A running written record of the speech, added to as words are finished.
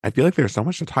I feel like there's so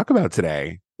much to talk about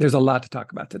today. There's a lot to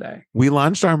talk about today. We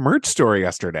launched our merch store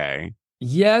yesterday,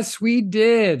 Yes, we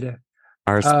did.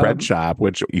 our spread shop,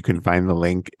 which you can find the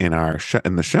link in our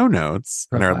in the show notes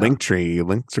in our Profile. Linktree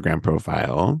Instagram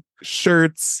profile.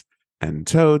 Shirts and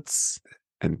totes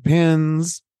and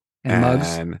pins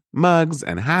And mugs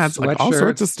and hats, like all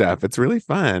sorts of sweatshirts. stuff. It's really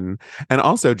fun. And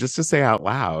also, just to say out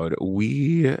loud,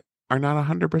 we are not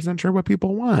 100% sure what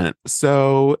people want.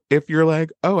 So if you're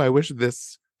like, oh, I wish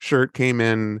this shirt came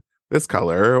in this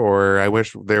color, or I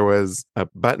wish there was a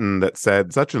button that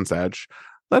said such and such,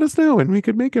 let us know and we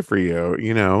could make it for you.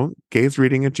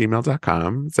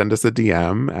 Gazereading@gmail.com. Send us a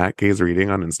DM at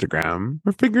gazereading on Instagram.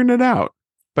 We're figuring it out.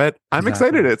 But I'm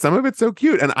excited. Some of it's so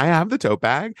cute. And I have the tote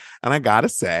bag. And I gotta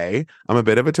say, I'm a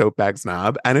bit of a tote bag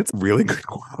snob, and it's really good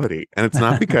quality. And it's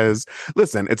not because,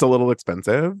 listen, it's a little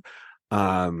expensive.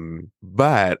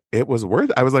 But it was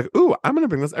worth. I was like, ooh, I'm gonna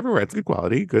bring this everywhere. It's good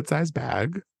quality, good size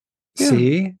bag. Yeah.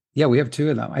 See? Yeah, we have two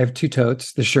of them. I have two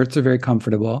totes. The shirts are very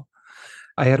comfortable.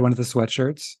 I had one of the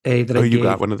sweatshirts. You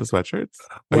got one of the sweatshirts?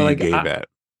 Well, you gave it.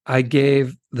 I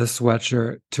gave the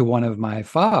sweatshirt to one of my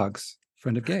fogs,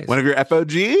 friend of gays. One of your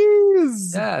FOGs.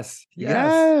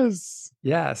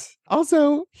 Yes.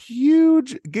 Also,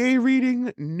 huge gay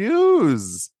reading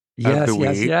news.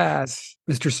 Yes.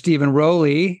 Mr. Stephen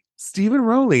Rowley. Stephen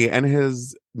Rowley and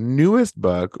his newest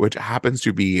book, which happens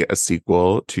to be a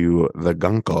sequel to The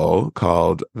Guncle,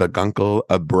 called The Guncle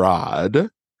Abroad.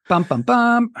 Bum, bum,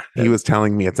 bum. He was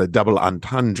telling me it's a double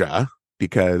entendre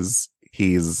because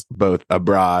he's both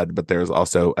abroad, but there's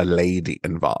also a lady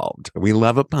involved. We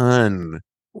love a pun.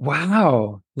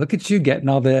 Wow. Look at you getting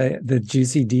all the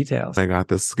juicy details. I got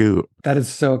the scoop. That is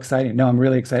so exciting. No, I'm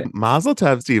really excited. Mazel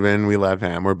tov, Stephen. We love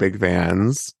him. We're big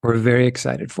fans. We're very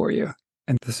excited for you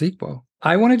and the sequel.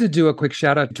 I wanted to do a quick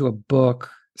shout out to a book,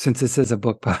 since this is a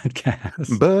book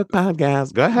podcast. Book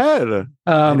podcast. Go ahead.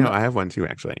 I know. I have one too,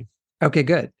 actually. Okay,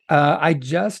 good. I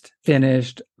just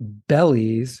finished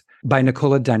Bellies by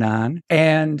Nicola Danan,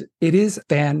 and it is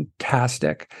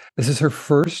fantastic. This is her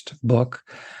first book.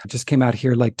 It just came out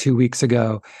here like 2 weeks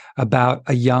ago, about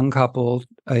a young couple,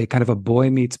 a kind of a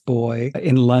boy meets boy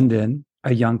in London,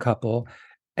 a young couple,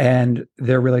 and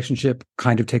their relationship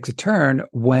kind of takes a turn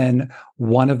when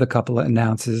one of the couple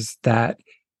announces that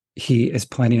he is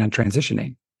planning on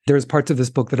transitioning. There's parts of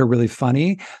this book that are really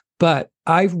funny, but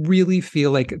I really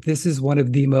feel like this is one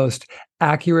of the most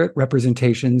accurate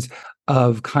representations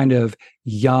of kind of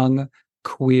young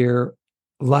queer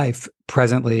life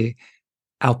presently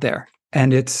out there.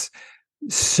 And it's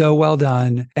so well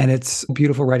done, and it's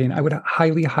beautiful writing. I would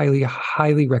highly, highly,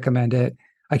 highly recommend it.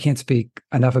 I can't speak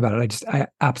enough about it. I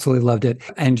absolutely loved it.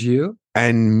 And you?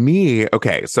 And me,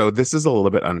 okay, so this is a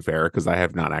little bit unfair because I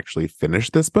have not actually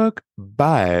finished this book,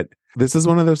 but this is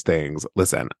one of those things.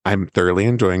 Listen, I'm thoroughly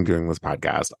enjoying doing this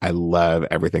podcast. I love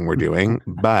everything we're doing,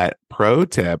 but pro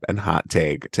tip and hot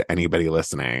take to anybody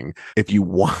listening, if you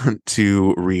want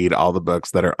to read all the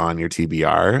books that are on your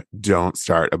TBR, don't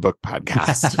start a book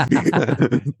podcast.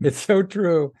 It's so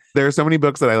true. There are so many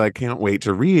books that I can't wait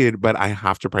to read, but I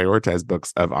have to prioritize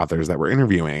books of authors that we're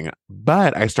interviewing.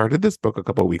 But I started this book a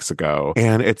couple of weeks ago,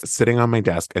 and it's sitting on my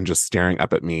desk and just staring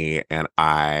up at me. And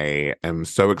I am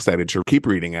so excited to keep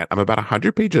reading it. I'm about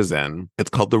 100 pages in. It's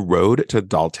called The Road to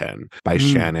Dalton by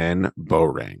Shannon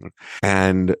Bowring.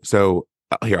 And so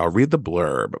here, I'll read the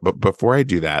blurb. But before I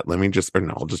do that,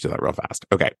 I'll just do that real fast.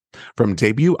 Okay. From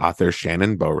debut author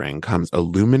Shannon Bowring comes a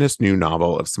luminous new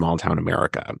novel of small town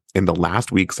America. In the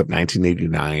last weeks of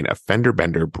 1989, a fender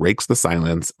bender breaks the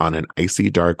silence on an icy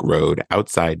dark road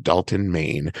outside Dalton,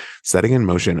 Maine, setting in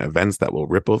motion events that will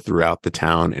ripple throughout the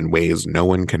town in ways no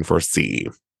one can foresee.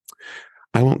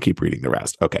 I won't keep reading the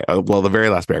rest. Okay. Well, the very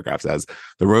last paragraph says,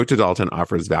 The Road to Dalton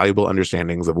offers valuable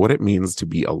understandings of what it means to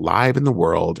be alive in the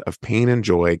world of pain and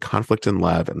joy, conflict and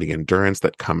love, and the endurance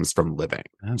that comes from living.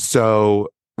 Oh. So,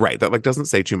 right, that doesn't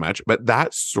say too much, but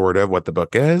that's sort of what the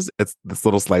book is. It's this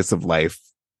little slice of life,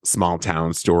 small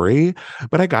town story.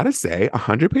 But I gotta say,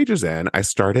 100 pages in, I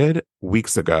started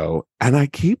weeks ago, and I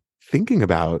keep thinking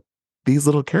about these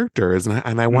little characters,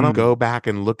 and I want to go back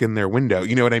and look in their window,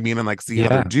 you know what I mean, and see how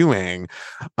they're doing,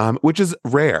 which is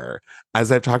rare.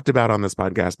 As I've talked about on this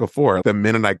podcast before, the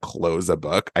minute I close a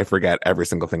book, I forget every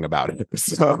single thing about it.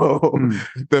 So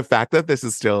the fact that this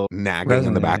is still nagging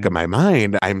in the back of my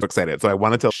mind, I'm excited. So I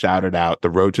wanted to shout it out,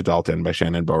 The Road to Dalton by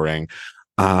Shannon Bowring.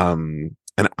 And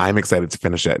I'm excited to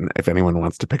finish it. And if anyone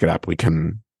wants to pick it up, we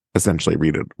can essentially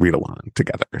read along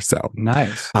together. So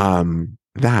nice.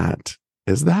 That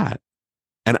is that.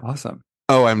 And awesome.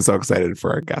 Oh, I'm so excited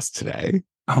for our guest today.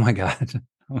 Oh my God.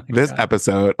 This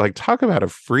episode, talk about a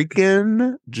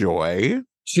freaking joy.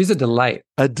 She's a delight.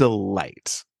 A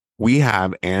delight. We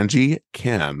have Angie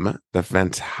Kim, the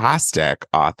fantastic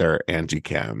author Angie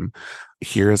Kim.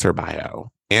 Here is her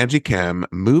bio. Angie Kim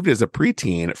moved as a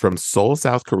preteen from Seoul,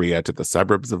 South Korea to the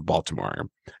suburbs of Baltimore.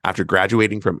 After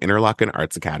graduating from Interlochen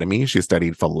Arts Academy, she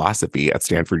studied philosophy at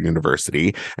Stanford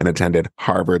University and attended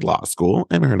Harvard Law School.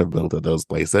 I've heard of both of those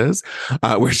places,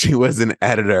 where she was an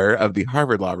editor of the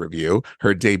Harvard Law Review.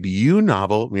 Her debut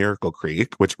novel, Miracle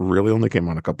Creek, which really only came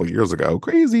out a couple years ago,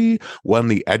 crazy, won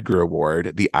the Edgar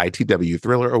Award, the ITW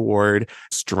Thriller Award,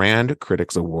 Strand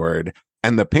Critics Award,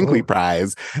 and the Pinkley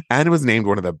Prize, and was named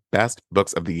one of the best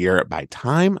books of the year by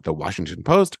Time, the Washington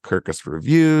Post, Kirkus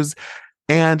Reviews,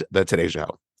 and the Today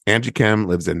Show. Angie Kim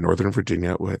lives in Northern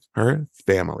Virginia with her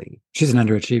family. She's an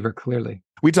underachiever, clearly.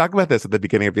 We talked about this at the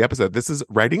beginning of the episode.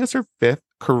 Writing is her 5th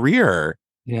career.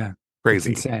 Yeah.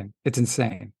 Crazy. It's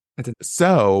insane.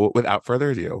 So, without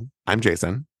further ado, I'm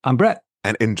Jason. I'm Brett.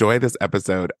 And enjoy this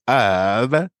episode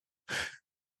of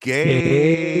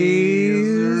Gaze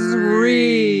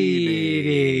Reading.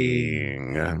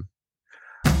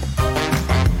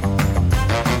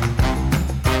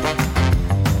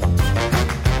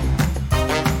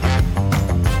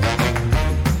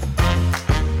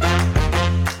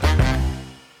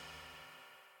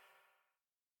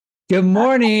 Good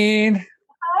morning.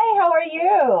 Hi, how are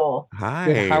you? Hi.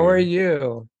 Good. How are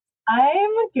you?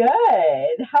 I'm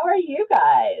good. How are you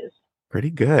guys? Pretty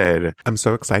good. I'm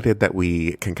so excited that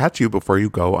we can catch you before you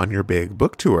go on your big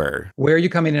book tour. Where are you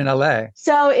coming in LA?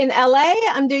 So in LA,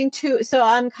 I'm doing two. So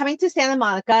I'm coming to Santa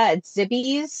Monica at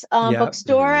Zibby's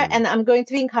bookstore, and I'm going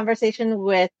to be in conversation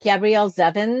with Gabrielle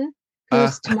Zevin,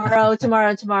 who's tomorrow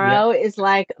is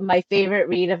like my favorite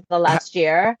read of the last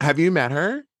year. Have you met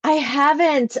her? I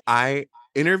haven't. I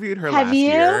interviewed her last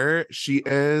year. She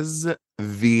is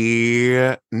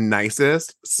the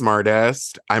nicest,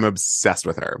 smartest. I'm obsessed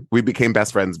with her. We became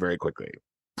best friends very quickly.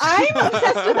 I'm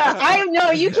obsessed with her. I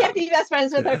know you can't be best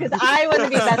friends with her because I want to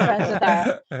be best friends with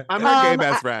her. I'm her gay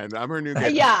best friend. I'm her new gay.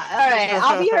 Yeah, all right.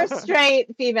 I'll be her straight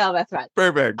female best friend.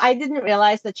 Perfect. I didn't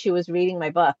realize that she was reading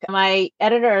my book. My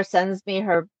editor sends me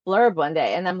her blurb one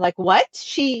day, and I'm like, "What?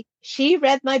 She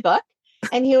read my book?"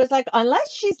 And he was like,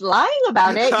 "Unless she's lying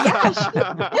about it, yeah."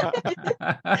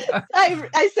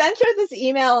 I sent her this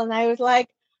email, and I was like,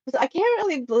 "I can't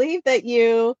really believe that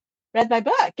you read my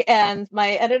book." And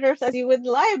my editor says you wouldn't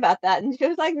lie about that. And she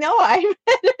was like, "No, I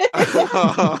read it."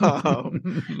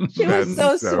 She was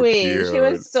so sweet. Cute. She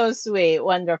was so sweet.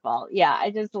 Wonderful. Yeah,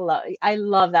 I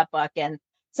love that book. And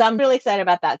so I'm really excited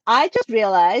about that. I just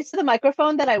realized the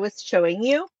microphone that I was showing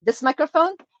you, this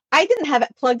microphone, I didn't have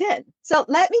it plugged in. So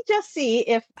let me just see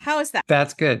if, how is that?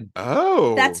 That's good.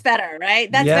 Oh. That's better,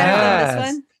 right? That's better than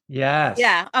this one? Yes.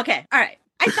 Yeah. Okay. All right.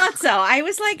 I thought so. I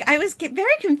was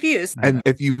very confused. And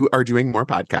if you are doing more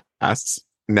podcasts,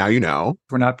 now you know.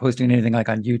 We're not posting anything like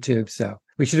on YouTube, so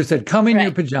we should have said, come in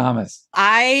your pajamas.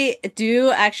 I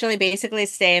do actually basically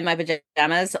stay in my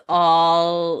pajamas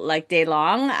all like day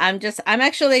long. I'm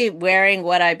actually wearing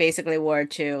what I basically wore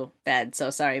to bed. So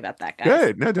sorry about that, guys.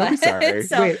 Good. No, don't be sorry.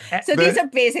 So these are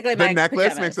basically my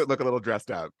necklace pajamas. makes it look a little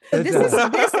dressed up. This is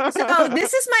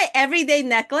my everyday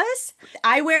necklace.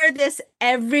 I wear this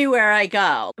everywhere I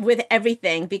go with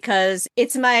everything because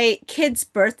it's my kids'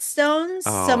 birthstones.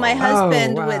 Oh. So my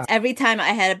husband would, every time I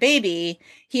had a baby,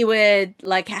 he would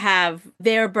like have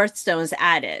their birthstones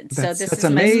added. That's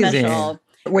amazing. My special.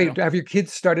 Wait, have your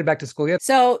kids started back to school yet?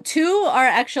 So 2 are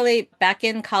actually back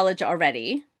in college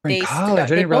already. In college? I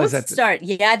didn't realize that.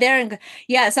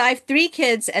 Yeah, so I have 3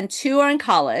 kids and 2 are in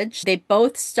college. They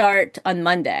both start on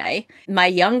Monday. My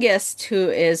youngest, who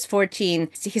is 14,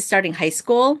 he's starting high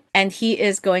school and he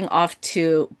is going off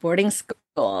to boarding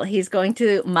school. He's going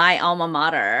to my alma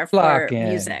mater for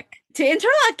music. To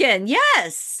Interlochen,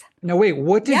 yes. No, wait,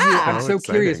 what did you, I'm so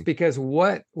curious because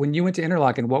when you went to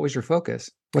Interlochen, what was your focus?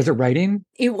 Was it writing?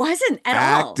 It wasn't at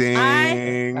acting. all.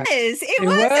 It was acting.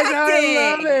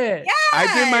 I love it. Yes.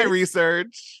 I did my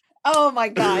research. Oh my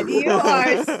God, you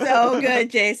are so good,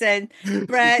 Jason.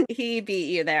 Brett, he beat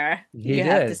you there. You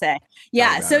have to say.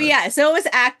 Yeah, so it was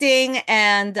acting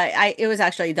and it was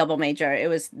actually a double major. It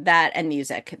was that and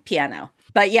music, piano.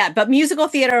 But musical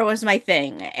theater was my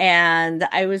thing and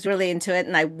I was really into it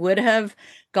and I would have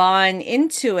gone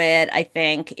into it, I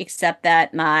think, except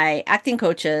that my acting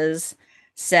coaches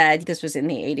said, this was in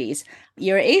the 80s,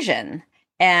 you're Asian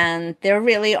and there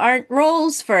really aren't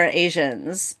roles for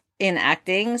Asians in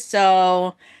acting.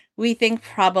 So we think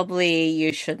probably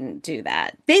you shouldn't do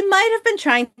that. They might have been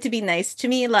trying to be nice to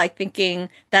me, like thinking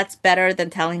that's better than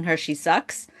telling her she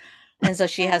sucks. And so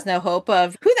she has no hope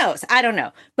of, who knows? I don't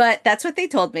know. But that's what they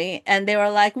told me. And they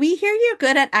were like, we hear you're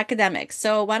good at academics.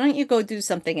 So why don't you go do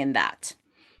something in that?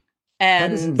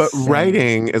 And but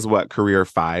writing is what, career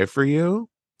 5 for you?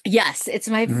 Yes, it's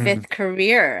my fifth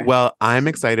career. Well, I'm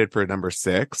excited for number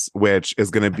 6, which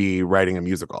is going to be writing a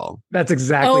musical. That's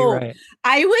exactly right.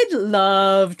 I would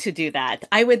love to do that.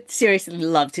 I would seriously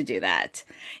love to do that.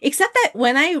 Except that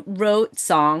when I wrote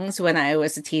songs when I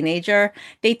was a teenager,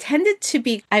 they tended to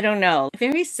be, I don't know,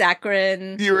 very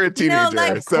saccharine. You were a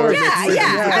teenager. So yeah.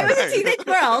 I was a teenage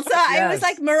girl. So I was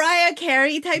like Mariah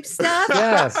Carey type stuff.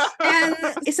 Yes.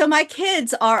 And so my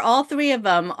kids are, all 3 of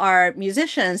them are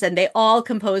musicians, and they all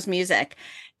compose music.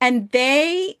 And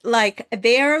they're like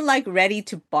ready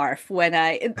to barf when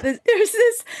there's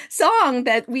this song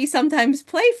that we sometimes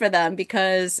play for them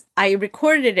because I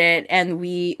recorded it and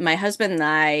my husband and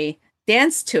I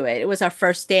danced to it. It was our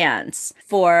first dance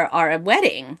for our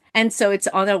wedding. And so it's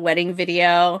on a wedding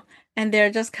video. And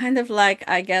they're just kind of like,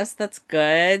 I guess that's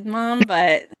good, Mom,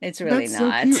 but it's really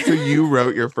not. So you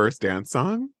wrote your first dance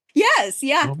song? Yes,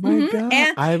 yeah. Oh my God.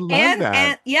 I love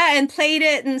that. And played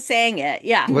it and sang it.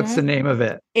 Yeah. What's the name of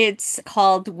it? It's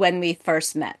called When We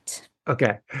First Met.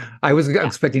 Okay. I was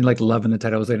expecting like love in the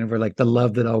title. I was looking for like the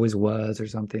love that always was or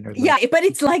something. Or yeah, but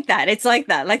it's like that. It's like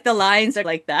that. Like the lines are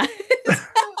like that.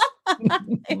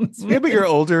 Yeah, but you're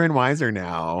older and wiser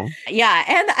now. Yeah,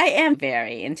 and I am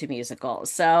very into musicals.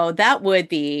 So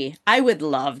I would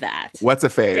love that. What's a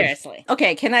fave? Seriously.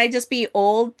 Okay, can I just be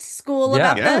old school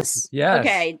about this? Yes.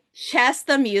 Okay, Chess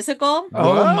the Musical.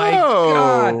 Oh my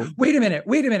God. Wait a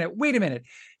minute.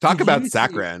 Talk about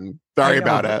saccharine. Sorry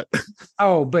about it.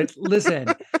 Oh, but listen.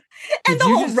 And the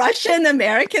whole Russian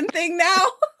American thing now.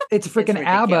 It's freaking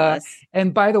ABBA.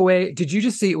 And by the way, did you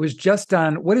just see it was just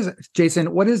done? What is it,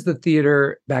 Jason? What is the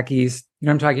theater back east? You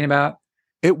know what I'm talking about?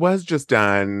 It was just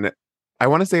done. I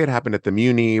want to say it happened at the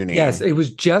Muni. Yes, it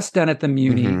was just done at the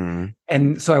Muni. Mm-hmm.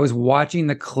 And so I was watching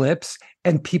the clips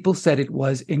and people said it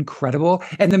was incredible.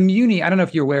 And the Muni, I don't know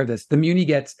if you're aware of this, the Muni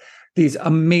gets these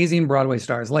amazing Broadway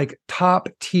stars, like top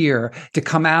tier, to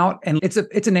come out, and it's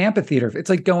an amphitheater. It's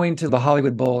like going to the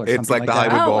Hollywood Bowl or something. It's like the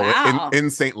Hollywood Bowl in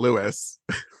St. Louis.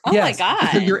 Oh yes. My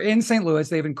God. So you're in St. Louis.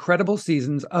 They have incredible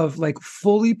seasons of like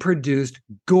fully produced,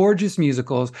 gorgeous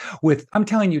musicals with, I'm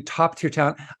telling you, top tier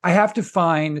talent. I have to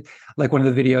find like one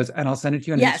of the videos and I'll send it to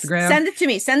you on Instagram. Send it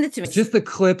to me. Just the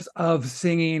clips of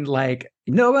singing like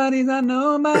nobody's a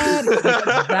nobody,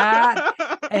 like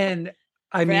that. And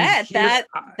I mean,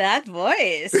 that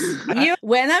voice.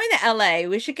 When I'm in LA,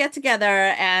 we should get together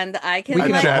and I can play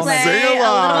a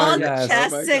little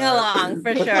chess sing along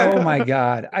for sure. Oh my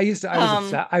God.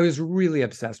 I was really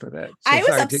obsessed with it. So I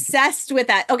was obsessed with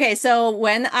that. Okay, so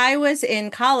when I was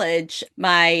in college,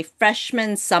 my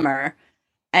freshman summer,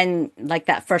 and like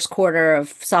that first quarter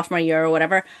of sophomore year or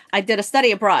whatever, I did a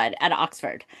study abroad at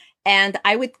Oxford. And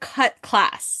I would cut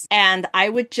class and I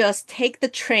would just take the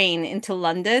train into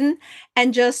London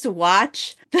and just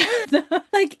watch because they have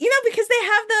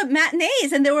the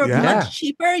matinees and they were much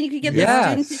cheaper. You could get the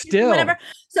student tickets, whatever.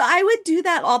 So I would do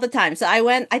that all the time. So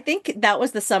I think that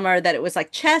was the summer that it was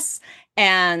like chess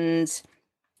and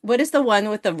what is the one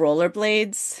with the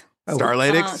rollerblades?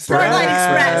 Starlight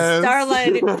Express.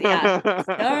 Starlight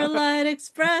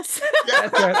Express.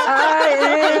 That's right.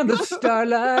 I am the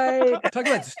starlight. Talk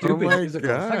about stupid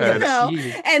musicals.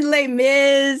 And Les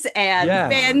Mis and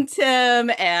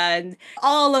Phantom and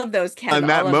all of those And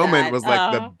that moment was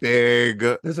like the big,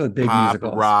 pop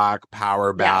musicals. Rock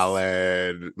power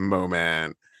ballad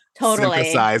moment. Totally.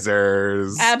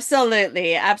 Synthesizers.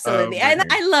 Absolutely. And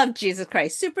I love Jesus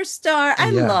Christ Superstar.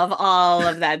 I love all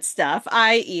of that stuff.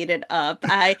 I eat it up.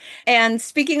 And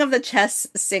speaking of the chess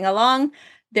sing-along,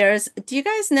 do you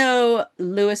guys know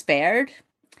Louis Baird?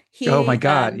 Oh my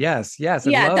God. Yes.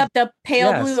 The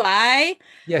pale blue eye.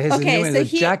 Yeah, his new one,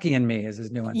 Jackie and Me is his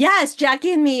new one. Yes,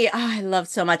 Jackie and Me. Oh, I love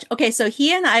so much. Okay, so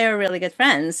he and I are really good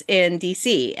friends in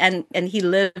DC and he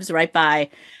lives right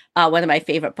by one of my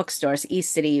favorite bookstores,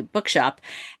 East City Bookshop.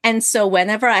 And so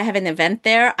whenever I have an event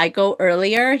there, I go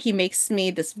earlier. He makes me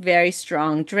this very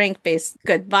strong drink based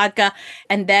good vodka.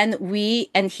 And then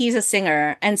he's a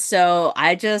singer. And so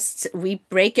we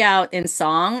break out in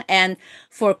song. And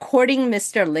for Courting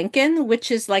Mr. Lincoln,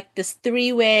 which is like this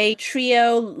 3-way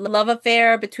trio love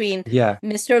affair between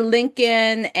Mr.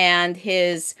 Lincoln and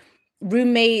his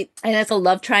roommate, and it's a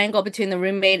love triangle between the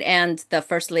roommate and the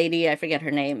first lady. I forget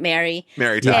her name, Mary.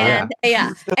 Mary Tyler.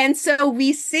 And so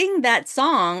we sing that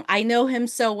song. I know him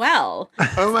so well.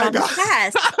 Oh my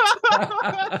God.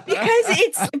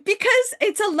 because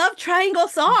it's a love triangle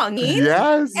song.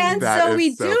 Yes. And so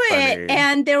we do it.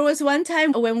 And there was one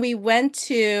time when we went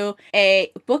to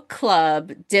a book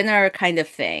club dinner kind of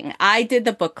thing. I did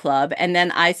the book club, and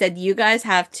then I said, you guys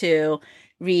have to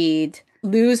read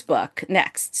Lou's book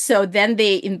next. So then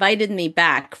they invited me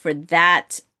back for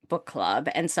that book club.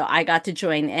 And so I got to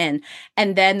join in.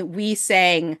 And then we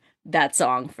sang that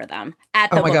song for them at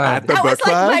the book club. That was like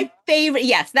my favorite.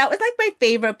 Yes, that was like my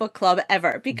favorite book club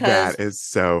ever, because that is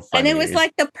so funny. And it was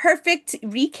like the perfect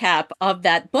recap of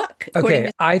that book.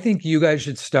 Okay, I think you guys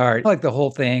should start like the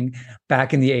whole thing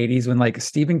back in the 80s when like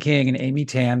Stephen King and Amy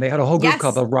Tan, they had a whole group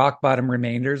called the Rock Bottom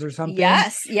Remainders or something.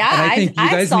 Yes, yeah. And I think you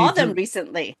guys saw them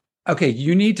recently. Okay,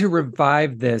 you need to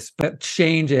revive this, but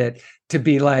change it to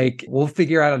be like, we'll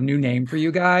figure out a new name for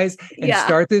you guys and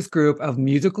start this group of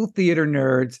musical theater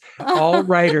nerds, all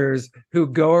writers who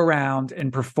go around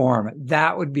and perform.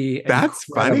 That would be That's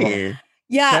incredible. Funny.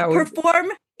 Yeah,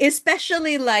 perform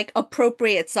especially like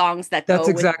appropriate songs that That's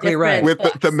go exactly right. With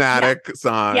the thematic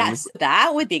songs. Yes,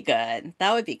 that would be good.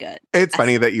 That would be good. It's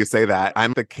funny that you say that.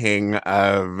 I'm the king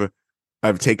of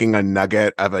taking a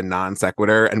nugget of a non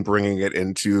sequitur and bringing it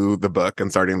into the book and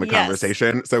starting the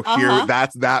conversation. So here,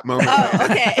 that's that moment. Oh,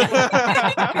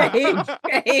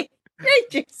 okay. Great,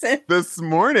 Jason. This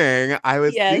morning, I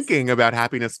was thinking about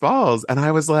Happiness Falls, and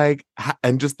I was like,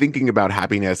 and just thinking about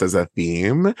happiness as a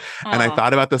theme. And I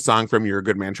thought about the song from You're a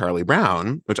Good Man, Charlie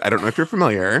Brown, which I don't know if you're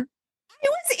familiar. I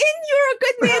was in You're a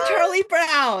Good Man, Charlie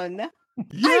Brown.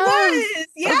 Yes, I was.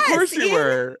 Yes. Of course you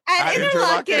were. At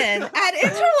Interlochen. At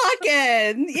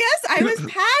Interlochen. Yes, I was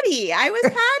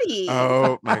Patty.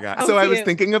 Oh my God. So I was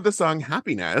thinking of the song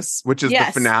Happiness, which is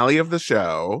the finale of the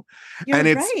show.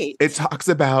 It talks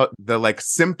about the like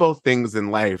simple things in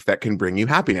life that can bring you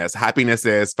happiness. Happiness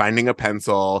is finding a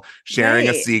pencil, sharing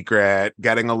a secret,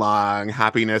 getting along.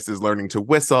 Happiness is learning to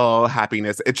whistle.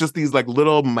 Happiness. It's just these like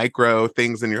little micro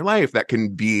things in your life that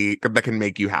can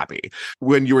make you happy.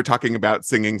 When you were talking about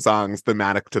singing songs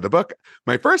thematic to the book,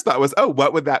 my first thought was, oh,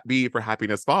 what would that be for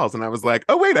Happiness Falls? And I was like,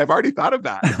 oh, wait, I've already thought of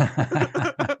that.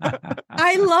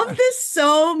 I love this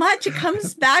so much. It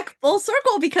comes back full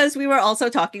circle because we were also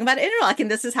talking about Interlochen,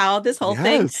 and this is how this whole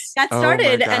thing got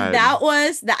started. And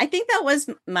I think that was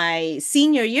my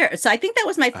senior year. So I think that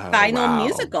was my final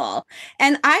musical.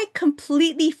 And I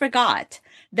completely forgot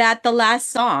that the last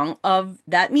song of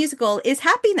that musical is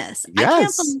Happiness. I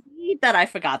can't believe that I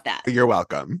forgot that. You're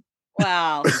welcome.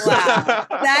 Wow.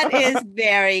 That is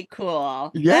very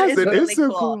cool. Yes, it is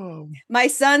so cool. My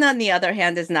son, on the other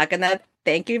hand, is not going to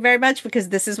thank you very much, because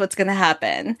this is what's going to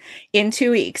happen in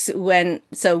 2 weeks.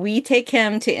 So we take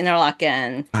him to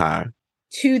Interlochen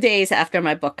 2 days after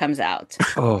my book comes out.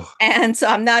 And so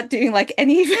I'm not doing like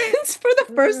any events for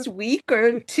the first week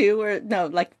or two, or no,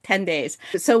 like 10 days.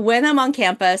 So when I'm on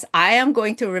campus, I am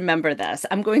going to remember this.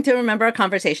 I'm going to remember a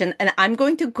conversation, and I'm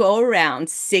going to go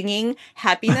around singing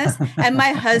Happiness. And my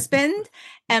husband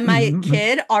and my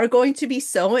kid are going to be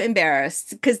so embarrassed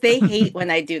because they hate when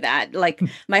I do that. Like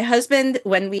my husband,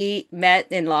 when we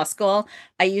met in law school,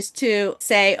 I used to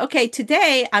say, okay,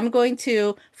 today I'm going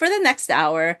to, for the next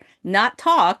hour, not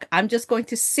talk. I'm just going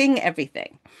to sing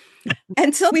everything.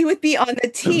 And so we would be on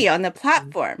the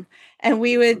platform,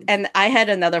 and I had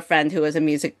another friend who was a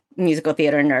musical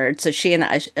theater nerd. So she and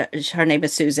I, her name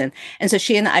is Susan. And so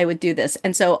she and I would do this.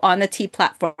 And so on the T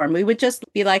platform, we would just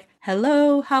be like,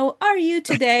 hello, how are you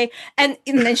today? And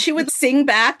then she would sing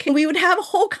back, and we would have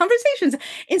whole conversations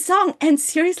in song. And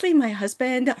seriously, my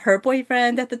husband, her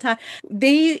boyfriend at the time,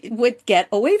 they would get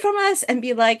away from us and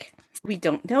be like, we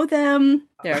don't know them.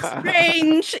 They're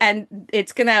strange. And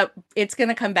it's gonna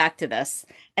come back to this.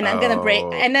 And I'm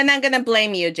gonna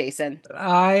blame you, Jason.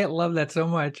 I love that so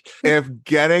much. If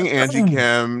getting Angie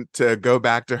Kim to go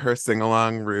back to her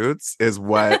sing-along roots is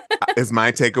what is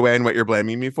my takeaway and what you're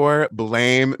blaming me for,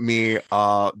 blame me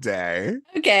all day.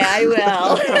 Okay, I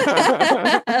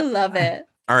will. I love it.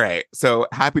 All right. So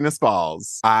Happiness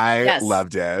Falls. I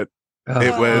loved it.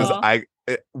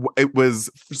 It was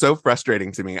so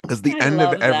frustrating to me because the end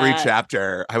of every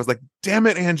chapter, I was like, damn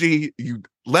it, Angie, you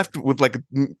left with like a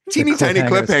teeny tiny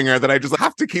cliffhanger that I just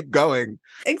have to keep going.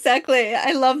 Exactly.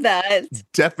 I love that.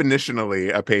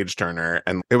 Definitionally a page turner.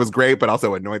 And it was great, but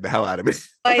also annoyed the hell out of me.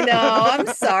 I know. I'm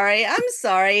sorry.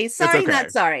 Sorry, okay.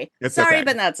 Not sorry. It's sorry, okay.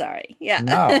 But not sorry. Yeah.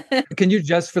 No. Can you,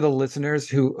 just for the listeners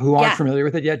who aren't familiar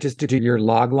with it yet, just do your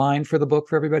log line for the book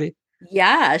for everybody?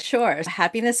 Yeah, sure.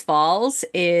 Happiness Falls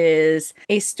is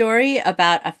a story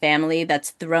about a family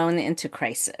that's thrown into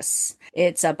crisis.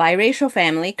 It's a biracial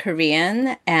family,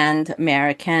 Korean and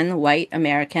American, white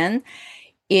American,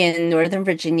 in Northern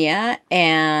Virginia.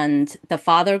 And the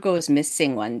father goes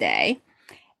missing one day.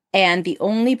 And the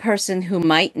only person who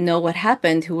might know what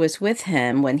happened, who was with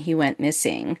him when he went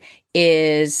missing,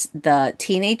 is the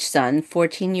teenage son,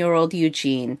 14-year-old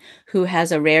Eugene, who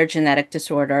has a rare genetic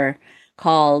disorder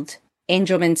called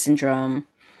Angelman syndrome,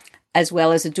 as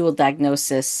well as a dual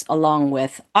diagnosis along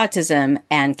with autism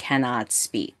and cannot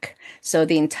speak. So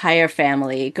the entire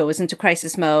family goes into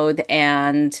crisis mode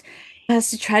and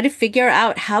has to try to figure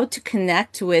out how to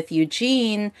connect with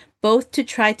Eugene, both to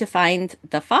try to find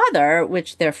the father,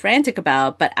 which they're frantic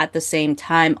about, but at the same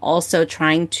time also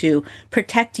trying to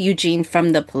protect Eugene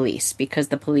from the police because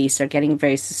the police are getting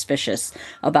very suspicious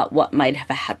about what might have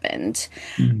happened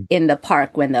in the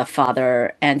park when the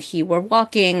father and he were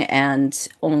walking and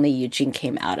only Eugene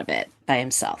came out of it by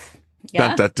himself.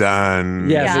 Dun, Yeah. dun, dun.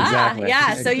 Yes, Yeah. exactly.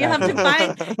 Yeah. So you'll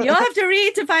have to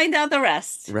read to find out the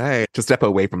rest. Right. To step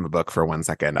away from the book for 1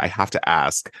 second, I have to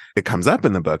ask, it comes up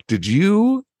in the book. Did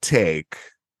you take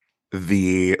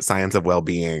the Science of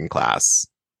Well-being class,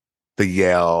 the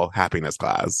Yale happiness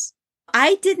class?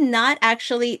 I did not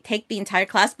actually take the entire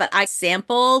class, but I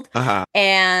sampled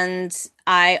and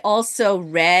I also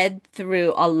read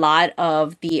through a lot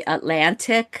of the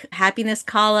Atlantic happiness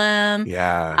column.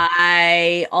 Yeah.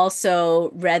 I also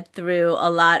read through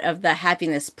a lot of the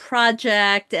Happiness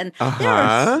Project, and there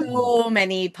are so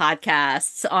many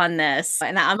podcasts on this.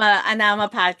 And I'm a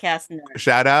podcast nerd.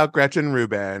 Shout out Gretchen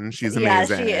Rubin. She's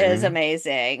amazing. Yeah, she is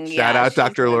amazing. Shout out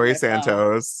Dr. Lori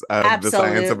Santos of the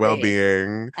Science of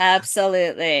Well-being.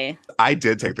 Absolutely. I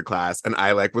did take the class, and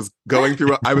I was going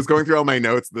through all my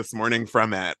notes this morning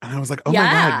from it, and I was like, oh my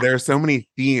God, there are so many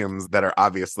themes that are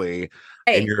obviously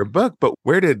in your book, but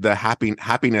where did the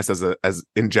happiness as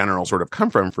in general sort of come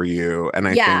from for you? And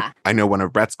I think I know one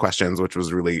of Brett's questions, which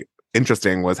was really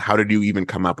interesting, was how did you even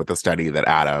come up with the study that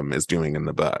Adam is doing in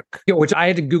the book? Yeah, which I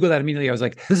had to Google that immediately. I was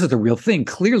like, this is a real thing.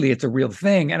 Clearly it's a real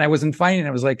thing. And I wasn't finding it.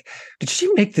 I was like, did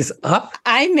she make this up?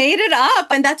 I made it up.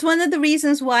 And that's one of the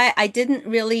reasons why I didn't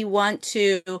really want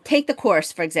to take the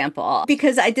course, for example,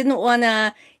 because I didn't want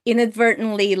to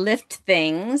inadvertently lift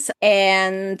things,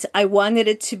 and I wanted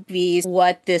it to be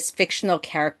what this fictional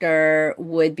character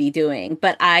would be doing.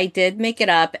 But I did make it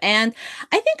up, and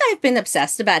I think I've been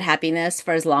obsessed about happiness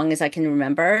for as long as I can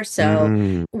remember.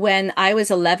 So when I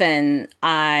was 11,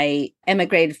 I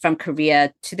emigrated from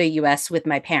Korea to the US with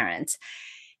my parents.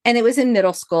 And it was in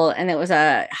middle school, and it was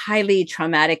a highly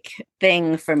traumatic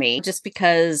thing for me, just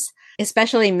because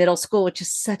especially middle school, which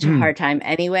is such a hard time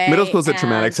anyway. Middle school is a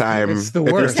traumatic time. It's the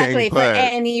worst. Exactly, for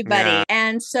anybody. Yeah.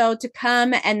 And so to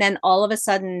come and then all of a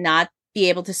sudden not be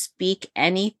able to speak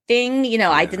anything,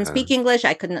 I didn't speak English.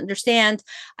 I couldn't understand.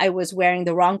 I was wearing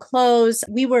the wrong clothes.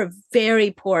 We were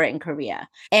very poor in Korea.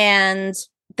 And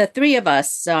the three of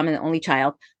us, so I'm an only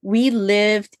child, we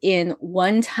lived in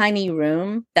one tiny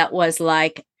room that was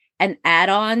like an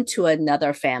add-on to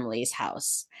another family's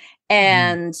house.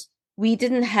 And we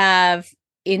didn't have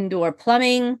indoor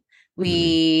plumbing.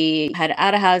 We had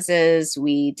outhouses.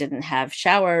 We didn't have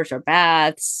showers or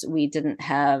baths. We didn't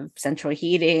have central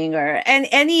heating or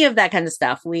any of that kind of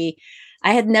stuff.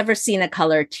 I had never seen a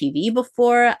color TV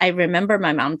before. I remember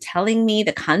my mom telling me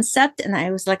the concept, and I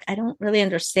was like, I don't really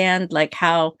understand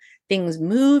how things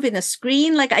move in a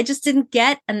screen. I just didn't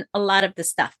get a lot of the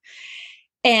stuff.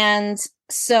 And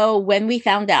so when we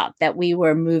found out that we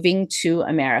were moving to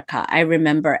America, I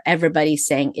remember everybody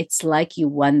saying, it's like you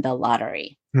won the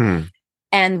lottery.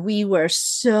 And we were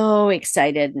so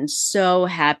excited and so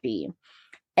happy.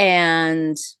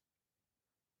 And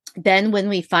then when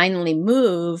we finally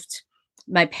moved,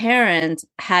 my parents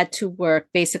had to work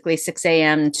basically 6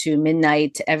 a.m. to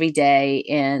midnight every day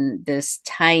in this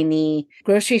tiny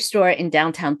grocery store in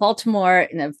downtown Baltimore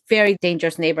in a very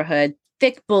dangerous neighborhood.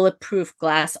 Thick bulletproof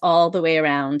glass all the way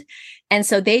around. And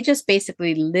so they just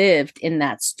basically lived in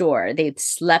that store. They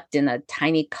slept in a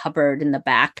tiny cupboard in the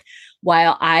back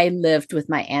while I lived with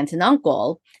my aunt and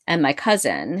uncle and my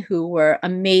cousin, who were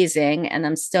amazing. And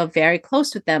I'm still very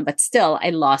close with them, but still I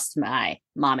lost my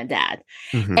mom and dad.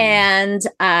 And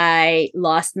I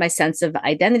lost my sense of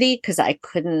identity because I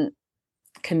couldn't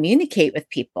communicate with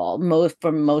people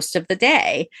for most of the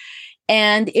day.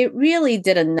 And it really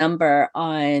did a number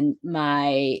on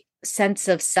my sense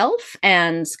of self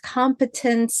and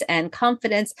competence and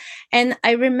confidence. And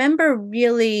I remember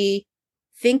really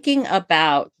thinking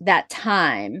about that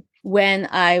time when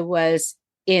I was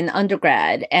in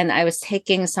undergrad, and I was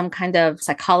taking some kind of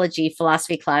psychology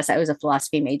philosophy class. I was a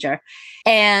philosophy major,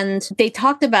 and they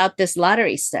talked about this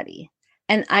lottery study.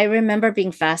 And I remember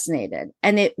being fascinated,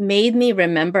 and it made me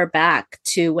remember back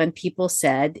to when people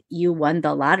said you won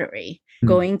the lottery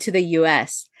going to the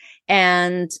US,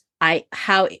 and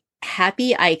how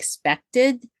happy I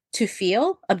expected to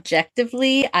feel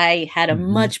objectively. I had a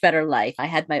much better life. I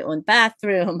had my own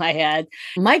bathroom. I had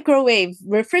microwave,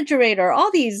 refrigerator,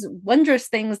 all these wondrous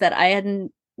things that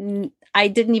I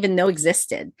didn't even know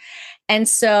existed. And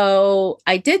so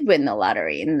I did win the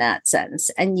lottery in that sense.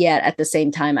 And yet at the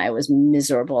same time, I was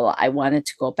miserable. I wanted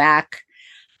to go back.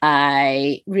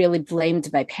 I really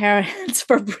blamed my parents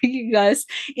for bringing us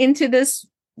into this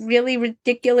really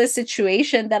ridiculous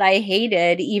situation that I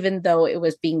hated, even though it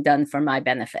was being done for my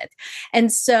benefit.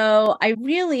 And so I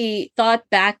really thought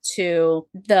back to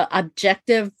the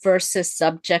objective versus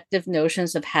subjective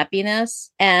notions of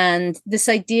happiness and this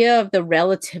idea of the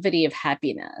relativity of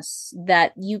happiness,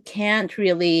 that you can't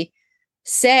really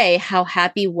say how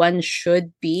happy one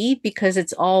should be because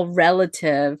it's all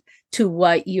relative to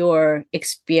what your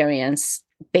experience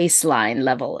baseline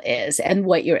level is and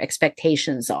what your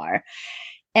expectations are.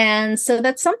 And so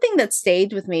that's something that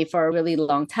stayed with me for a really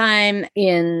long time.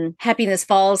 In Happiness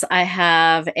Falls, I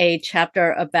have a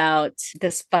chapter about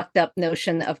this fucked up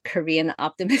notion of Korean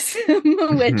optimism,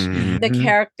 which the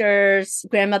character's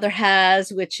grandmother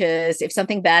has, which is if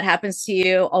something bad happens to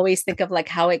you, always think of like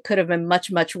how it could have been much,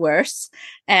 much worse.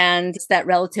 And it's that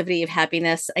relativity of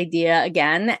happiness idea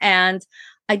again. And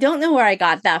I don't know where I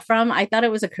got that from. I thought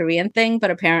it was a Korean thing,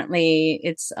 but apparently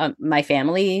it's my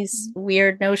family's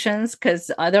weird notions,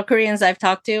 because other Koreans I've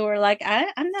talked to were like,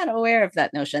 I'm not aware of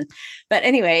that notion. But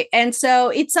anyway, and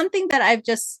so it's something that I've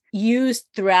just used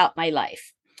throughout my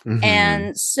life.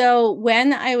 And so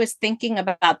when I was thinking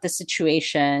about the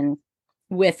situation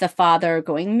with the father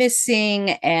going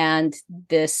missing and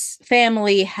this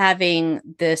family having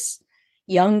this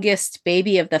youngest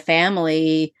baby of the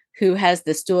family who has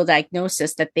this dual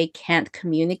diagnosis that they can't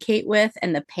communicate with,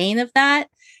 and the pain of that,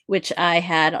 which I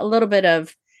had a little bit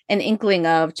of an inkling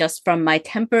of just from my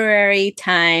temporary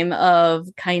time of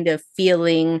kind of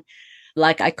feeling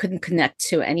like I couldn't connect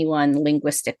to anyone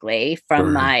linguistically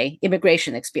from my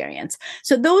immigration experience.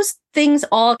 So those things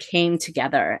all came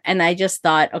together. And I just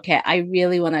thought, okay, I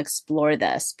really want to explore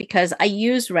this, because I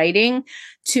use writing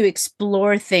to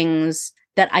explore things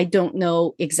that I don't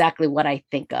know exactly what I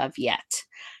think of yet.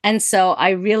 And so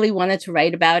I really wanted to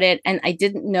write about it. And I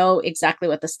didn't know exactly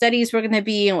what the studies were going to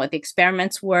be and what the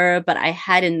experiments were, but I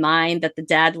had in mind that the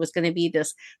dad was going to be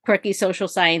this quirky social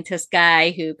scientist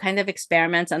guy who kind of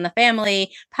experiments on the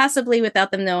family, possibly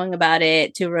without them knowing about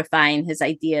it, to refine his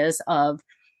ideas of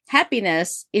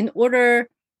happiness in order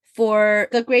for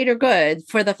the greater good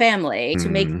for the family, to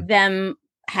make them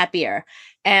happier.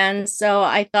 And so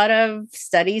I thought of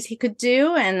studies he could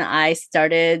do, and I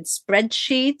started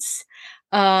spreadsheets.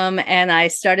 And I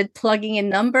started plugging in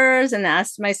numbers and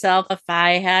asked myself, if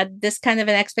I had this kind of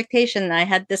an expectation, I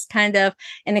had this kind of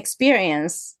an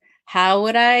experience, how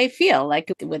would I feel?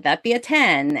 Like, would that be a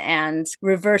 10? And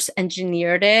reverse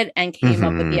engineered it and came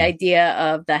up with the idea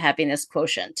of the happiness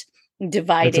quotient,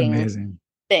 dividing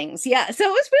things. Yeah. So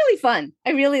it was really fun.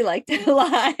 I really liked it a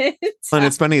lot. And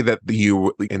it's funny that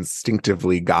you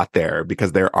instinctively got there,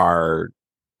 because there are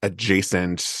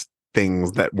adjacent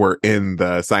things that were in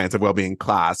the science of well-being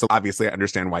class. So obviously I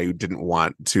understand why you didn't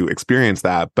want to experience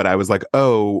that. But I was like,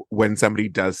 oh, when somebody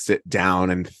does sit down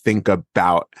and think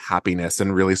about happiness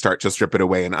and really start to strip it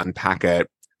away and unpack it,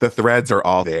 the threads are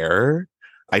all there.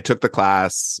 I took the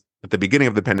class at the beginning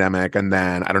of the pandemic, and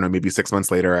then, I don't know, maybe 6 months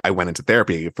later, I went into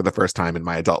therapy for the first time in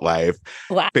my adult life.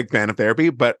 Wow. Big fan of therapy,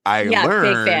 but I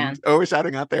learned, big fan. Always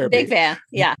shouting out therapy. Big fan.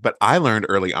 Yeah. But I learned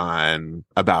early on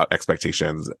about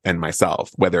expectations and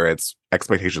myself, whether it's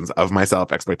expectations of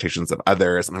myself, expectations of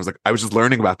others. And I was just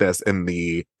learning about this in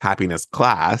the happiness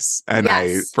class, and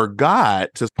I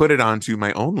forgot to put it onto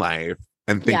my own life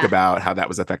and think about how that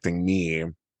was affecting me.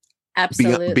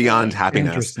 Absolutely. Beyond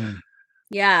happiness.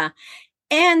 Yeah.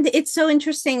 And it's so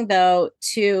interesting, though,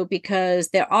 too,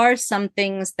 because there are some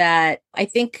things that I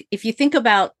think if you think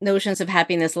about notions of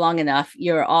happiness long enough,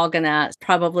 you're all going to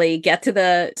probably get to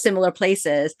the similar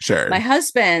places. Sure. My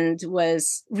husband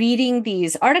was reading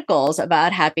these articles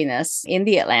about happiness in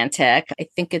The Atlantic. I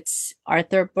think it's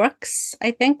Arthur Brooks,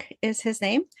 I think is his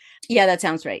name. Yeah, that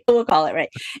sounds right. We'll call it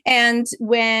right. And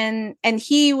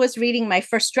he was reading my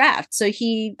first draft. So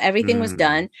everything was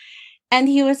done. And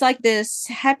he was like, this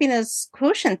happiness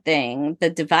quotient thing, the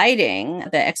dividing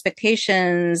the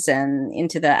expectations and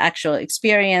into the actual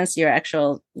experience,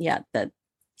 the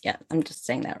Yeah, I'm just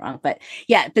saying that wrong. But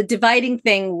yeah, the dividing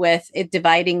thing with it,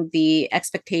 dividing the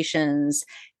expectations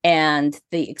and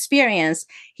the experience.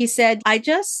 He said, I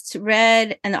just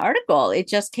read an article. It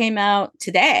just came out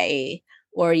today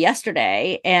or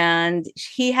yesterday. And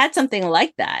he had something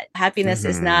like that. Happiness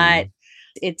is not,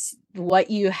 it's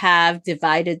what you have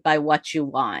divided by what you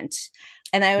want.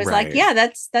 And I was like, yeah,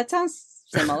 that sounds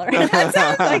similar. That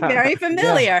sounds like very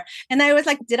familiar. Yeah. And I was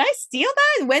like, did I steal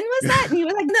that? When was that? And he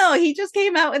was like, no, he just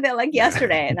came out with it like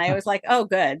yesterday. And I was like, oh,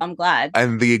 good. I'm glad.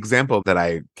 And the example that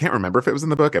I can't remember if it was in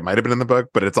the book, it might have been in the book,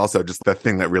 but it's also just the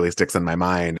thing that really sticks in my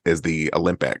mind is the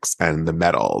Olympics and the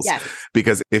medals. Yes.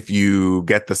 Because if you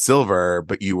get the silver,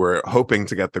 but you were hoping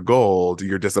to get the gold,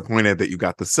 you're disappointed that you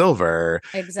got the silver.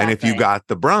 Exactly. And if you got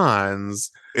the bronze,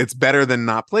 it's better than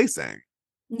not placing.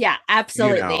 Yeah,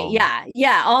 absolutely.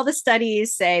 Yeah. All the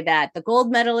studies say that the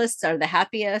gold medalists are the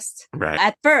happiest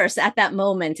at first, at that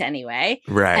moment anyway.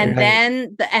 Right. And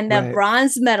then the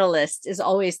bronze medalist is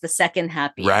always the second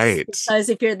happiest. Right. Because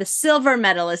if you're the silver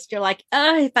medalist, you're like,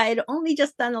 oh, if I had only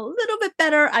just done a little bit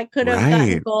better, I could have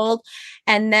gotten gold.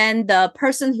 And then the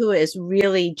person who is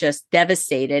really just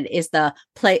devastated is the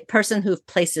person who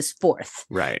places fourth.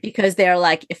 Right. Because they're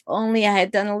like, if only I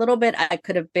had done a little bit, I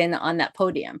could have been on that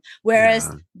podium. Whereas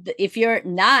if you're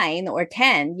 9 or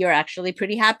 10, you're actually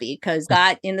pretty happy because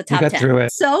got in the top 10. Through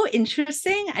it. So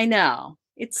interesting. I know.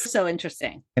 It's so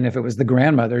interesting. And if it was the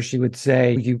grandmother, she would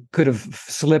say you could have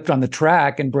slipped on the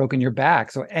track and broken your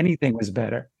back. So anything was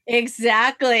better.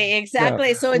 Exactly.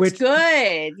 So it's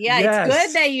good. Yeah, yes. It's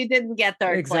good that you didn't get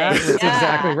third place. That's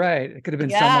exactly right. It could have been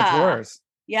so much worse.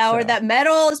 Yeah, or that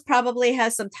metal probably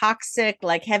has some toxic,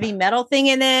 like heavy metal thing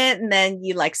in it. And then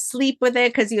you like sleep with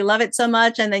it because you love it so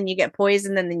much. And then you get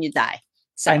poisoned and then you die.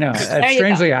 So, I know.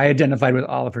 Strangely, I identified with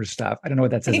all of her stuff. I don't know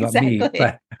what that says about me,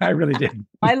 but I really did.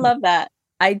 I love that.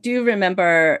 I do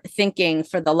remember thinking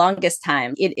for the longest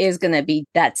time, it is going to be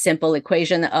that simple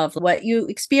equation of what you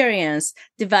experience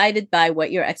divided by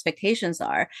what your expectations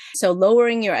are. So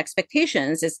lowering your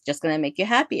expectations is just going to make you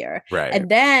happier. Right. And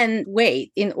then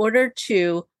in order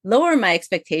to lower my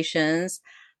expectations,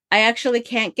 I actually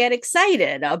can't get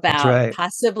excited about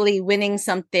possibly winning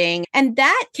something. And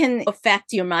that can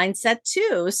affect your mindset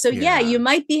too. So you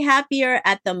might be happier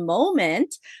at the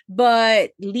moment,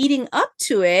 but leading up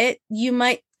to it, you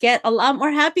might get a lot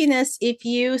more happiness if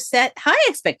you set high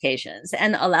expectations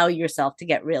and allow yourself to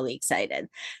get really excited.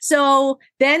 So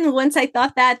then once I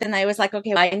thought that, then I was like,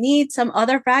 okay, I need some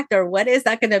other factor. What is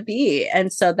that going to be?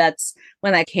 And so that's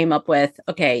when I came up with,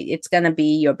 okay, it's going to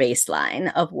be your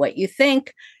baseline of what you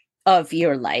think of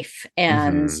your life.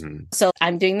 And so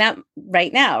I'm doing that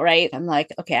right now, right? I'm like,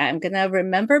 okay, I'm going to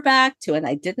remember back to when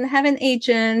I didn't have an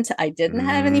agent. I didn't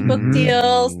have any book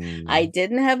deals. I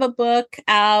didn't have a book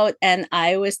out. And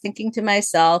I was thinking to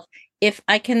myself, if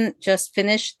I can just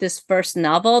finish this first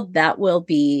novel, that will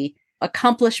be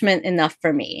accomplishment enough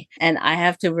for me. And I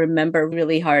have to remember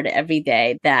really hard every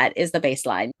day. That is the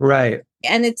baseline. Right.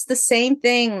 And it's the same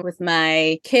thing with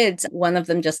my kids. One of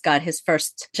them just got his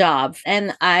first job.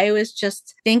 And I was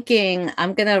just thinking,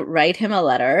 I'm going to write him a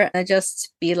letter and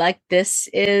just be like, this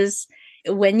is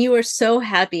when you were so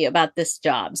happy about this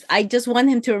job. I just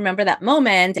want him to remember that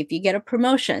moment. If you get a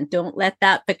promotion, don't let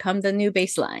that become the new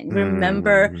baseline.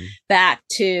 Remember back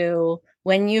to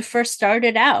when you first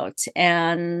started out,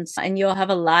 and you'll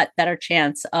have a lot better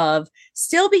chance of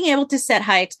still being able to set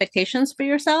high expectations for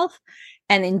yourself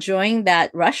and enjoying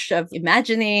that rush of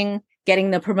imagining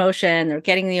getting the promotion or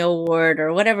getting the award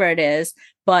or whatever it is,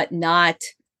 but not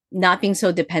being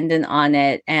so dependent on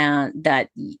it and that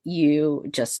you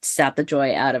just sap the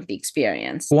joy out of the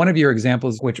experience. One of your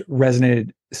examples, which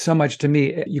resonated so much to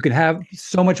me, you can have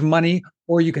so much money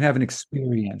or you can have an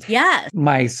experience. Yeah.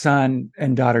 My son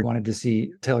and daughter wanted to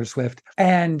see Taylor Swift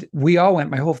and we all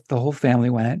went, the whole family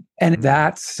went. And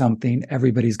that's something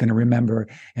everybody's going to remember,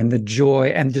 and the joy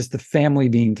and just the family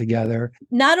being together.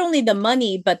 Not only the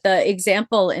money, but the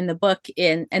example in the book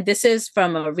and this is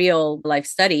from a real life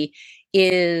study,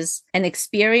 is an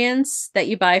experience that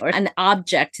you buy or an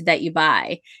object that you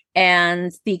buy.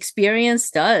 And the experience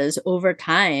does over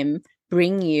time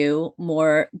bring you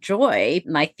more joy.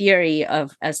 My theory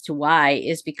as to why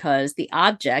is because the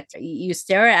object, you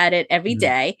stare at it every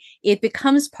day, it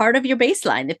becomes part of your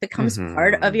baseline. It becomes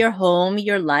part of your home,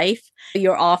 your life,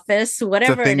 your office,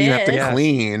 whatever it is. You have to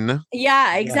clean.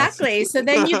 Yeah, exactly. Yes. So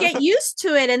then you get used to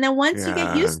it. And then once you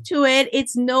get used to it,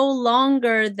 it's no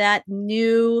longer that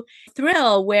new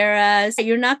thrill. Whereas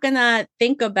you're not going to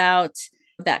think about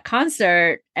that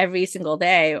concert every single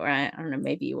day, or I don't know,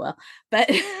 maybe you will,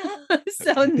 but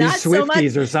so These not so much.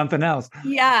 Swifties or something else.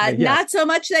 Yeah, Yes. not so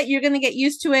much that you're going to get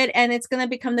used to it and it's going to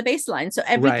become the baseline. So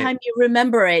every Right. time you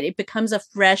remember it, it becomes a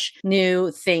fresh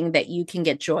new thing that you can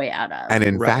get joy out of. And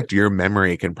in Right. fact, your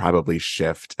memory can probably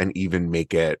shift and even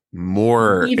make it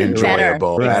more Even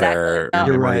enjoyable, better. Exactly. Your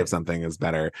You're memory right. of something is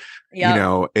better. Yep. You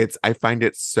know, I find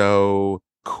it so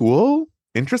cool.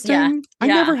 Interesting. Yeah. I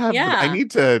never have. Yeah. I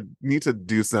need to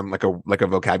do some like a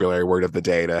vocabulary word of the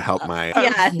day to help my.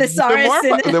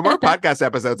 thesaurus. The more podcast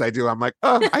episodes I do, I'm like,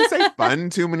 oh, I say fun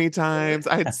too many times.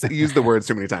 I use the words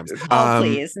too many times.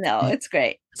 Please, no, it's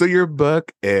great. So your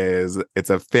book it's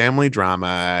a family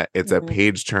drama. It's a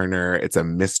page turner. It's a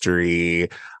mystery.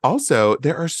 Also,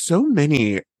 there are so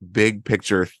many big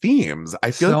picture themes.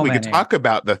 I feel like we could talk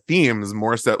about the themes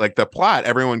more so, like the plot.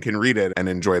 Everyone can read it and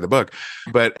enjoy the book,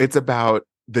 but it's about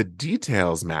the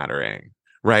details mattering,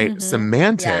 right?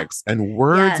 Semantics and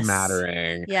words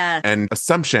mattering and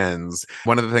assumptions.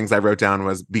 One of the things I wrote down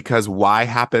was because Y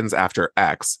happens after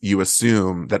X, you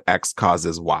assume that X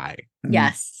causes Y.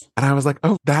 Yes. And I was like,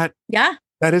 oh, that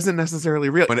isn't necessarily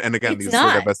real. And again, It's these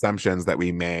not. sort of assumptions that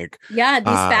we make. Yeah,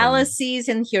 these fallacies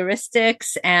and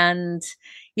heuristics and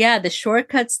the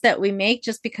shortcuts that we make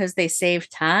just because they save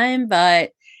time.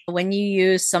 But when you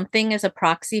use something as a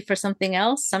proxy for something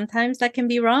else, sometimes that can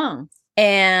be wrong.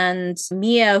 And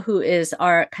Mia, who is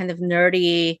our kind of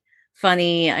nerdy,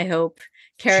 funny, I hope,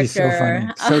 character. She's so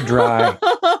funny, so dry.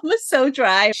 So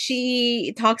dry.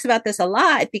 She talks about this a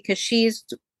lot because she's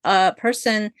a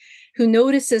person who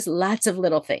notices lots of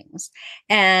little things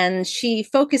and she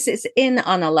focuses in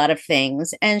on a lot of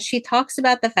things. And she talks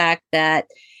about the fact that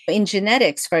in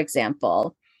genetics, for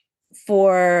example,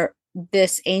 for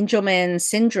this Angelman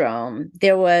syndrome,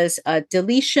 there was a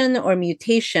deletion or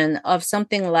mutation of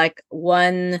something like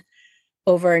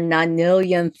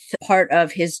 1/9,000,000th part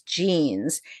of his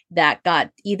genes that got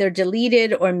either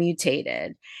deleted or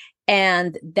mutated.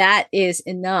 And that is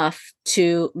enough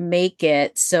to make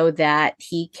it so that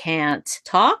he can't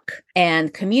talk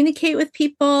and communicate with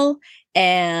people.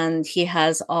 And he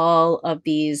has all of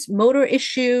these motor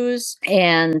issues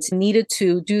and needed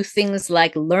to do things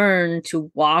like learn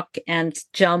to walk and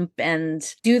jump and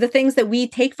do the things that we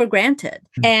take for granted.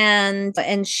 And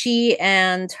she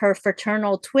and her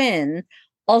fraternal twin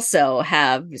also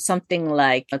have something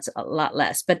like, it's a lot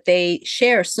less, but they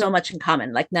share so much in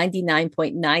common, like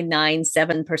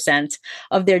 99.997%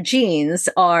 of their genes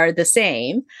are the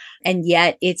same. And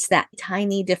yet it's that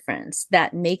tiny difference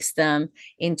that makes them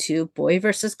into boy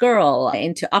versus girl,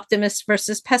 into optimist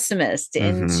versus pessimist,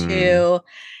 into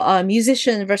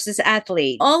musician versus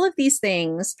athlete, all of these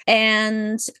things.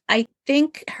 And I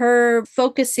think her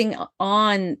focusing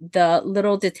on the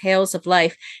little details of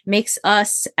life makes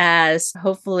us, as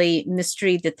hopefully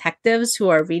mystery detectives who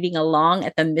are reading along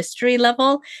at the mystery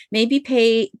level, maybe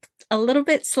pay a little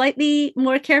bit slightly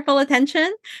more careful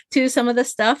attention to some of the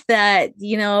stuff that,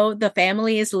 the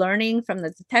family is learning from the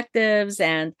detectives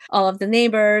and all of the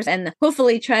neighbors, and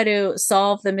hopefully try to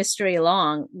solve the mystery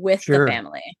along with the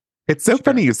family. It's so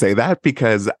funny you say that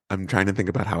because I'm trying to think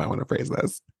about how I want to phrase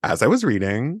this. As I was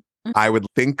reading, I would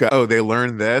think, oh, they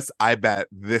learned this. I bet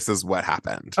this is what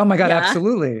happened. Oh my God,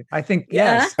 absolutely. I think,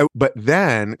 yes. But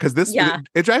then, because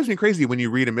it drives me crazy when you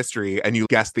read a mystery and you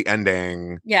guess the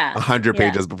ending 100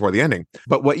 pages before the ending.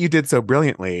 But what you did so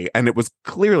brilliantly, and it was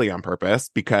clearly on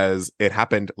purpose because it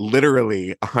happened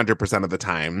literally 100% of the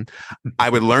time,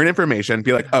 I would learn information,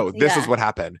 be like, oh, this is what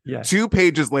happened. 2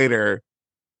 pages later,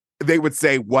 they would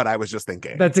say what I was just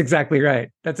thinking. That's exactly right.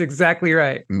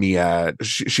 Mia,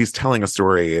 she's telling a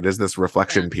story. It is this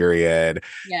reflection period,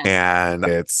 and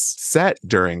it's set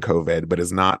during COVID, but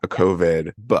is not a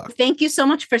COVID book. Thank you so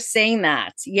much for saying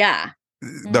that. Yeah.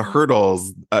 The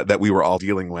hurdles that we were all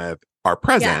dealing with are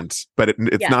present, but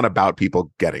it's not about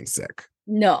people getting sick.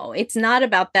 No, it's not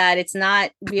about that. It's not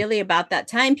really about that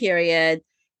time period.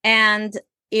 And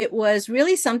it was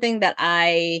really something that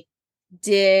I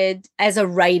did as a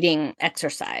writing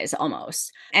exercise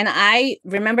almost. And I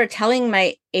remember telling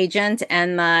my agent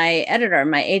and my editor,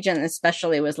 my agent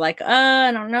especially was like,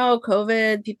 I don't know,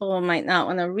 COVID, people might not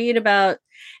want to read about.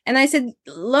 And I said,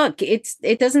 look, it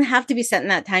doesn't have to be set in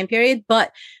that time period,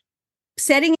 but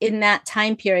setting in that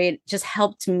time period just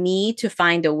helped me to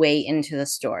find a way into the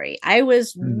story. I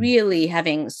was really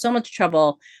having so much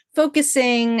trouble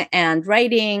focusing and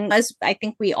writing, as I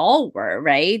think we all were,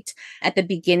 right? At the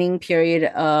beginning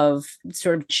period of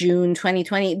sort of June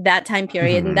 2020, that time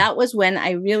period. And that was when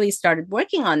I really started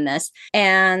working on this.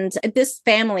 And this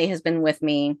family has been with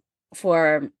me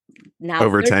for now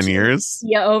over 13, 10 years.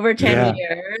 Yeah, over 10 Yeah.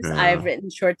 years. Yeah. I've written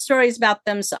short stories about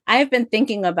them. So I've been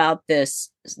thinking about this,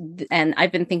 and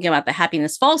I've been thinking about the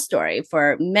Happiness Falls story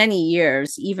for many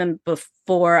years, even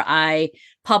before I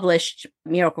published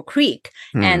Miracle Creek.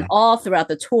 And all throughout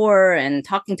the tour and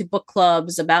talking to book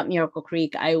clubs about Miracle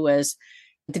Creek, I was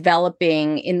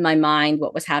developing in my mind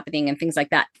what was happening and things like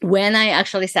that. When I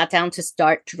actually sat down to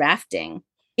start drafting,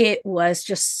 it was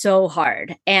just so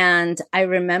hard. And I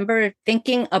remember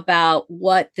thinking about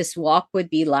what this walk would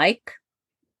be like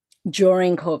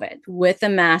during COVID with a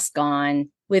mask on,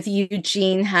 with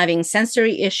Eugene having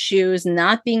sensory issues,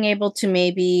 not being able to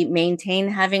maybe maintain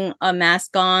having a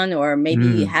mask on, or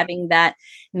maybe having that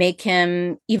make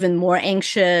him even more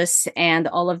anxious and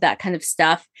all of that kind of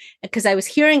stuff. Because I was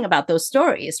hearing about those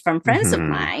stories from friends of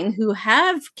mine who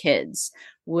have kids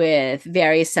with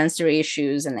various sensory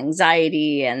issues and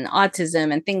anxiety and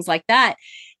autism and things like that.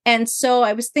 And so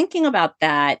I was thinking about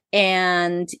that,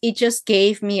 and it just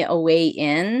gave me a way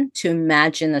in to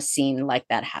imagine a scene like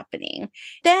that happening.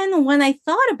 Then when I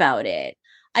thought about it,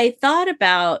 I thought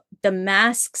about the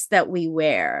masks that we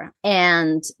wear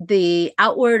and the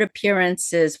outward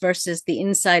appearances versus the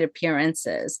inside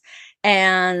appearances,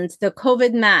 and the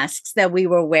COVID masks that we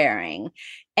were wearing.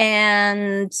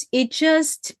 And it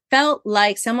just felt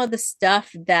like some of the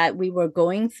stuff that we were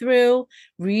going through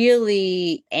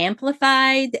really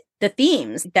amplified the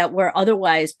themes that were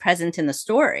otherwise present in the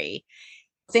story.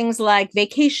 Things like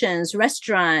vacations,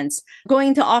 restaurants,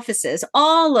 going to offices,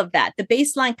 all of that. The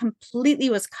baseline completely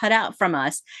was cut out from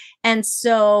us. And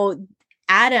so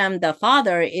Adam, the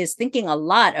father, is thinking a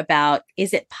lot about,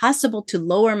 is it possible to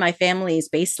lower my family's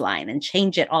baseline and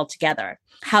change it altogether?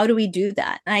 How do we do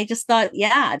that? And I just thought,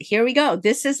 yeah, here we go.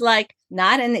 This is like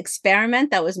not an experiment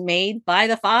that was made by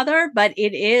the father, but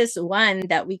it is one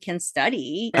that we can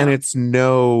study. And it's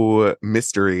no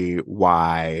mystery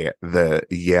why the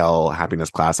Yale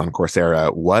happiness class on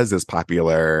Coursera was as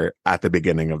popular at the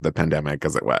beginning of the pandemic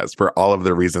as it was, for all of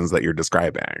the reasons that you're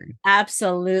describing.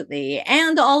 Absolutely.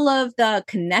 And all of the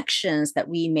connections that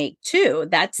we make too.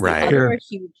 That's the other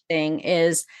huge thing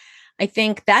is, I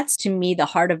think that's, to me, the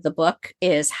heart of the book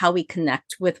is how we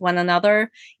connect with one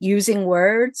another using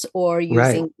words or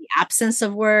using the absence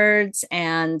of words,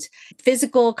 and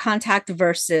physical contact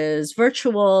versus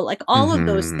virtual, like all of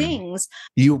those things.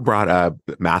 You brought up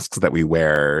masks that we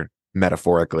wear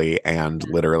metaphorically and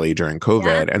literally during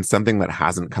COVID. And something that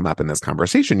hasn't come up in this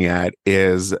conversation yet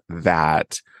is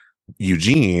that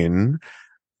Eugene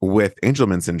with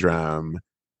Angelman syndrome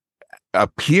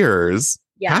appears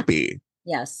happy.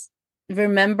 Yes.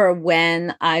 Remember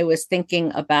when I was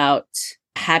thinking about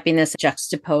happiness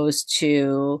juxtaposed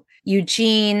to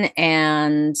Eugene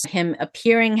and him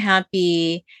appearing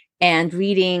happy, and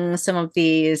reading some of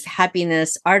these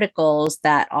happiness articles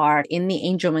that are in the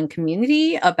Angelman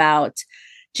community about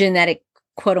genetic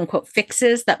quote unquote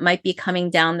fixes that might be coming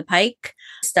down the pike,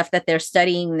 stuff that they're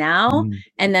studying now.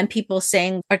 And then people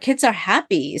saying our kids are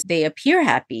happy. They appear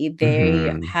happy.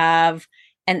 They have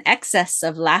an excess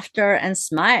of laughter and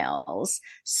smiles.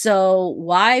 So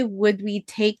why would we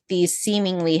take these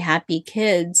seemingly happy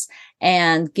kids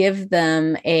and give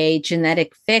them a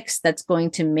genetic fix that's going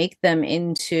to make them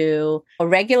into a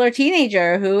regular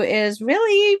teenager who is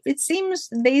really, it seems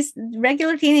these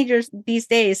regular teenagers these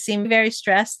days seem very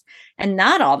stressed and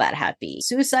not all that happy.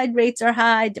 Suicide rates are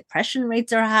high, depression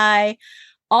rates are high,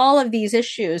 all of these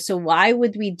issues. So why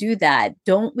would we do that?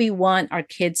 Don't we want our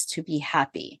kids to be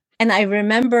happy? And I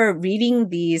remember reading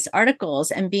these articles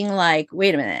and being like,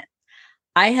 wait a minute.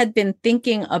 I had been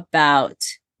thinking about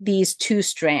these two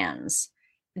strands,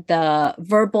 the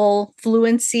verbal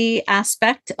fluency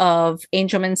aspect of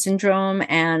Angelman syndrome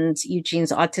and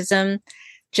Eugene's autism,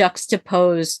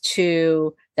 juxtaposed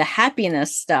to the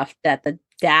happiness stuff that the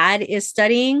dad is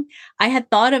studying. I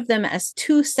had thought of them as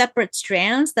two separate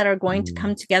strands that are going to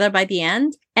come together by the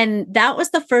end. And that was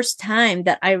the first time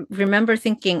that I remember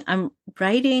thinking, I'm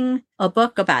writing a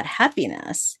book about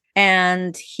happiness.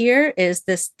 And here is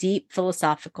this deep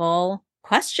philosophical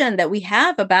question that we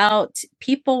have about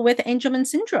people with Angelman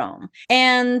syndrome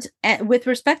and with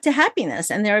respect to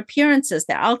happiness and their appearances,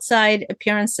 their outside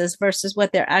appearances versus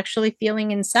what they're actually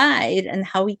feeling inside, and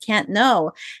how we can't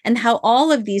know, and how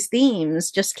all of these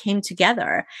themes just came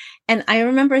together. And I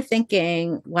remember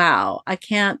thinking, wow, I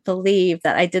can't believe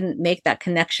that I didn't make that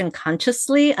connection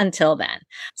consciously until then.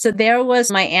 So there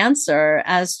was my answer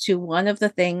as to one of the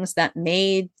things that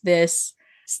made this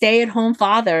stay-at-home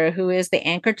father, who is the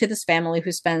anchor to this family,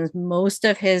 who spends most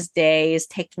of his days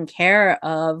taking care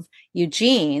of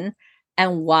Eugene,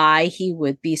 and why he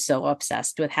would be so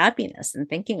obsessed with happiness and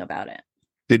thinking about it.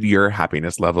 Did your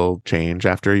happiness level change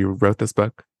after you wrote this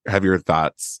book? Have your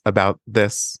thoughts about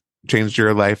this changed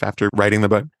your life after writing the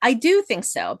book? I do think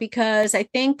so, because I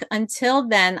think until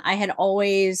then, I had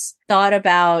always thought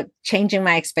about changing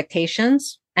my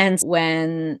expectations. And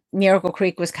when Miracle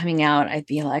Creek was coming out, I'd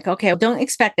be like, okay, don't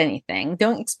expect anything.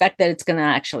 Don't expect that it's going to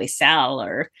actually sell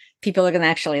or people are going to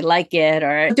actually like it,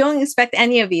 or don't expect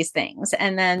any of these things.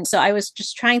 And then, so I was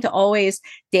just trying to always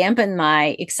dampen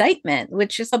my excitement,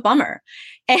 which is a bummer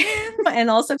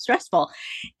and also stressful.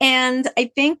 And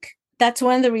I think that's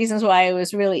one of the reasons why I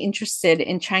was really interested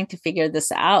in trying to figure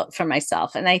this out for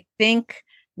myself. And I think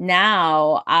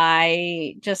now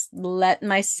I just let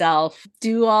myself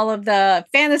do all of the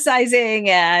fantasizing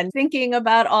and thinking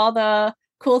about all the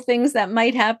cool things that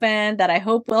might happen, that I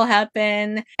hope will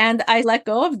happen. And I let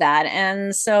go of that.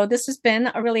 And so this has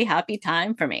been a really happy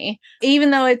time for me.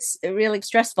 Even though it's really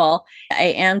stressful, I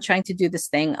am trying to do this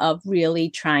thing of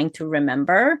really trying to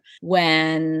remember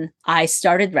when I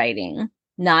started writing,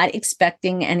 not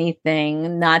expecting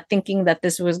anything, not thinking that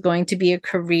this was going to be a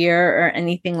career or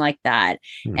anything like that.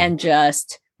 And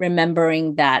just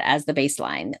remembering that as the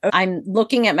baseline. I'm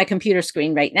looking at my computer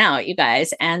screen right now, you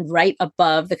guys, and right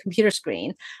above the computer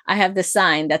screen, I have the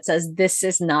sign that says, "This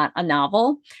is not a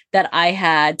novel," that I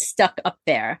had stuck up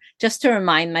there just to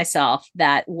remind myself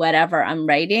that whatever I'm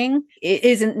writing, it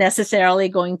isn't necessarily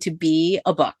going to be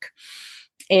a book.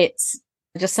 It's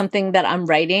just something that I'm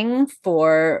writing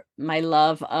for my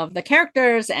love of the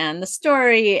characters and the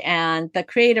story and the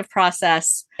creative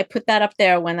process. I put that up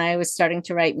there when I was starting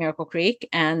to write Miracle Creek,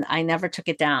 and I never took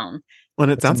it down. Well,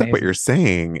 it sounds like what you're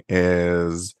saying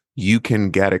is you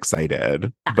can get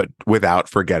excited, but without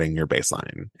forgetting your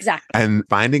baseline. Exactly. And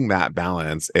finding that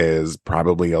balance is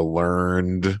probably a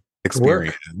learned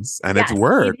experience. And it's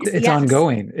work. It's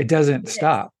ongoing. It doesn't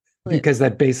stop. Because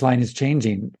that baseline is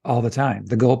changing all the time.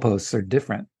 The goalposts are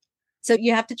different. So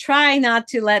you have to try not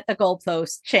to let the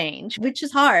goalposts change, which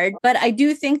is hard. But I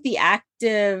do think the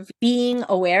active being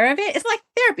aware of it is like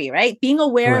therapy, right? Being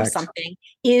aware of something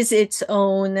is its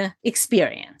own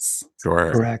experience.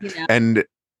 Sure. Correct. You know? And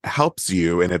helps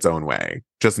you in its own way.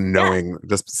 Just knowing,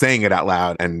 just saying it out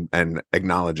loud and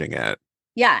acknowledging it.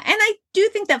 Yeah. And I do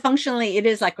think that functionally it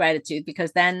is like gratitude,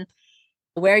 because then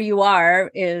where you are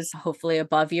is hopefully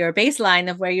above your baseline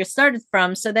of where you started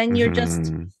from. So then you're just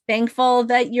thankful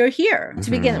that you're here to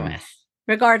begin with,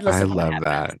 regardless of what happens. I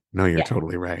love that. No, you're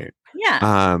totally right.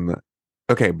 Yeah.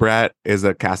 Okay, Brett is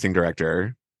a casting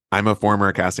director. I'm a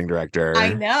former casting director.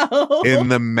 I know. In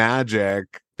the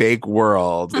magic fake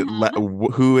world,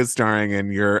 who is starring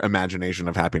in your imagination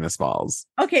of Happiness Falls?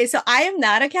 Okay, so I am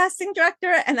not a casting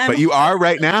director, but you are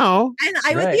right now. And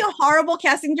I would be a horrible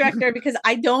casting director because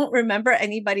I don't remember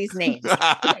anybody's names.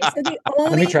 Okay, so the only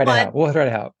Let me try to help. We'll try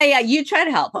to help. Yeah, you try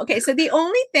to help. Okay, so the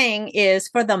only thing is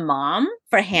for the mom,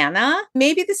 for Hannah.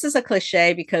 Maybe this is a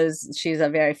cliche because she's a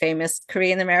very famous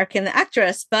Korean American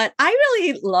actress, but I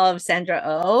really love Sandra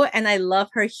Oh, and I love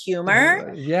her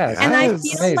humor. Yes, and I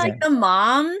feel like the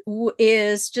mom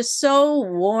is just so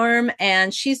warm,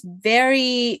 and she's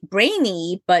very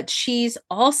brainy, but she's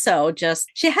also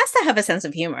she has to have a sense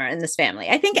of humor in this family.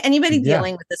 I think anybody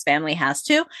dealing with this family has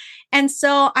to. And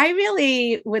so I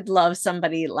really would love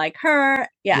somebody like her.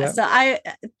 Yeah. So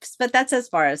but that's as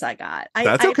far as I got.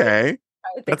 That's okay.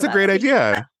 That's a great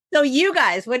idea. So you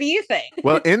guys, what do you think?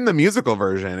 Well, in the musical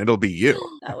version, it'll be you.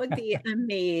 That would be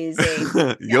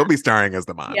amazing. You'll be starring as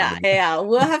the mom. Yeah.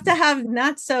 We'll have to have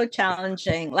not so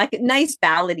challenging, like nice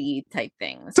ballady type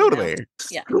things. Totally.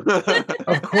 You know? Yeah.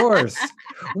 Of course.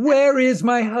 Where is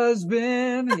my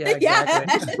husband? Yeah,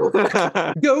 exactly.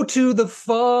 Go to the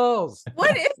falls.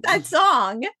 What is that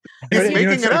song? He's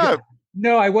making it up.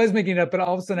 No, I was making it up, but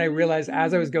all of a sudden I realized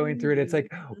as I was going through it, it's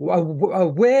like,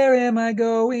 where am I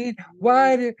going?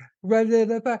 Why did what?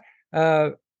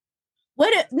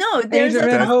 No, there's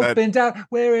a hope and doubt.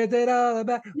 Where is it all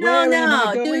about? No.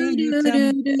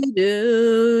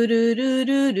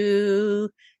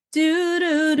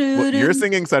 Well, you're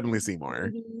singing Suddenly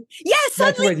Seymour. Yes,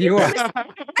 Suddenly what you are. I was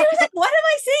like, what am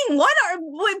I singing?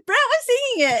 Brett was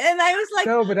singing it, and I was like,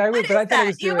 no, but I thought I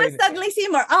was doing. You were Suddenly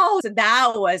Seymour. Oh, so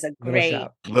that was a great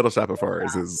Little Shop of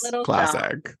Horrors is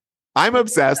classic. I'm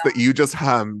obsessed that you just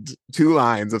hummed 2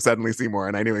 lines of Suddenly Seymour,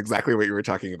 and I knew exactly what you were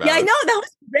talking about. Yeah, I know. That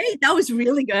was great. That was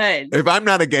really good. If I'm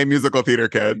not a gay musical theater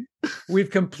kid. We've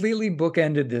completely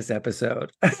bookended this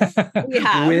episode. We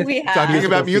have. Talking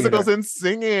about musicals and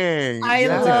singing. I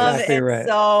love it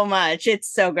so much. It's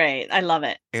so great. I love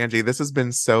it. Angie, this has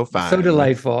been so fun. So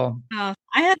delightful. Oh,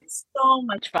 I had so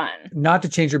much fun. Not to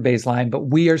change your baseline, but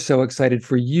we are so excited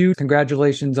for you.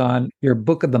 Congratulations on your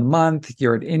book of the month.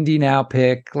 You're an Indie Now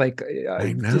pick. Like,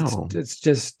 I know. It's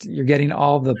just, you're getting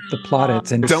all the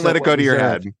plaudits. And don't let it go to your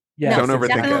head. Yes, don't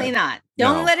overthink definitely it. not.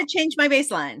 Don't let it change my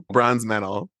baseline. Bronze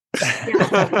medal.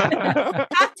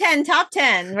 top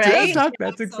 10, right?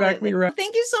 That's exactly right.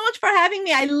 Thank you so much for having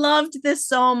me. I loved this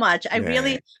so much. I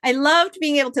loved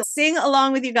being able to sing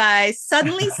along with you guys.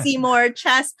 Suddenly Seymour,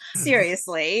 chess.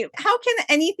 Seriously, how can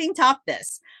anything top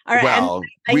this? All right. Well,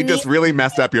 we just really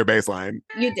messed up your baseline.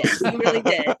 You did. You really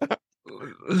did.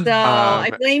 So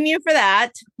I blame you for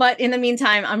that. But in the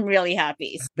meantime, I'm really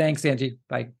happy. Thanks, Angie.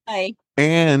 Bye. Bye.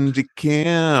 Angie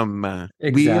Kim.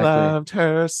 Exactly. We loved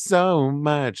her so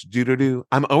much. Do.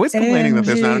 I'm always complaining that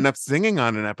there's not enough singing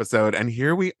on an episode, and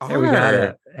here we are.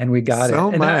 We got it.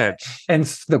 So much. And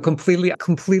the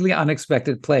completely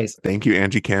unexpected place. Thank you,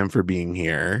 Angie Kim, for being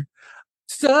here.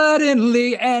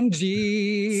 Suddenly,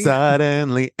 Angie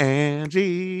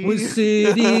was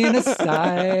sitting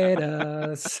aside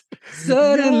us.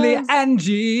 Suddenly,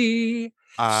 Angie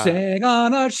sang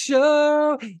on our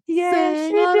show.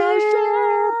 Yes,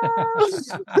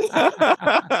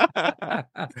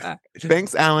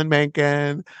 Thanks, Alan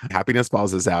Menken. Happiness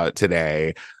Falls is out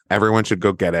today. Everyone should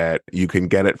go get it. You can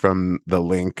get it from the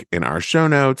link in our show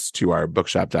notes to our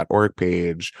bookshop.org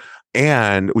page.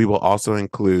 And we will also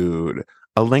include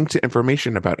a link to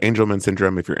information about Angelman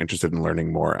syndrome if you're interested in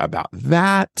learning more about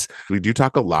that. We do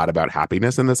talk a lot about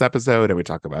happiness in this episode, and we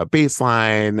talk about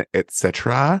baseline,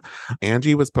 etc.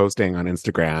 Angie was posting on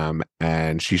Instagram,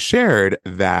 and she shared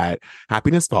that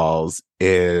Happiness Falls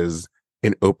is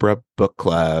an Oprah book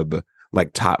club,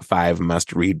 like top 5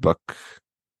 must-read book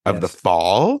of the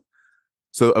fall.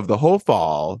 So of the whole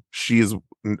fall, she's,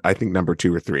 I think, number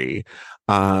 2 or 3.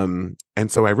 And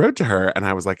so I wrote to her and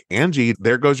I was like, Angie,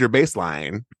 there goes your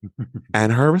baseline.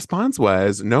 And her response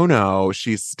was, no,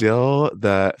 she's still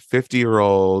the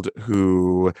 50-year-old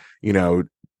who,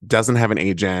 doesn't have an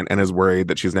agent and is worried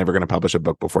that she's never going to publish a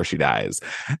book before she dies.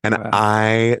 And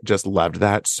I just loved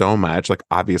that so much. Like,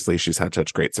 obviously she's had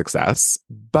such great success,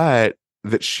 but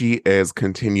that she is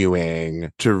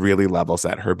continuing to really level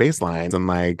set her baselines. And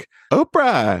like,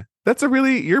 Oprah, that's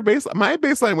your baseline. My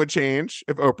baseline would change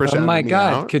if Oprah shouted me out. Oh my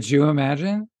God, could you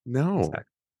imagine? No.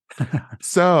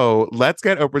 So let's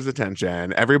get Oprah's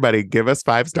attention. Everybody give us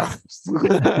 5 stars.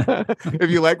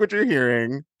 If you like what you're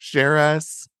hearing, share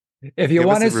us. If you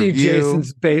want to see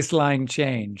Jason's baseline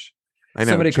change. I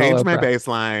know. Change my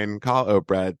baseline. Call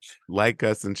Oprah. Like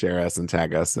us and share us and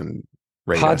tag us and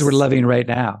rate Pods us. We're loving right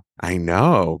now. I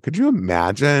know. Could you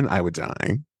imagine? I would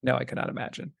die. No, I cannot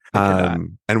imagine.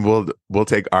 And we'll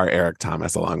take our Eric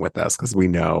Thomas along with us because we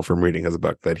know from reading his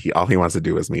book that all he wants to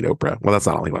do is meet Oprah. Well, that's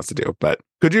not all he wants to do, but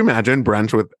could you imagine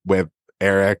brunch with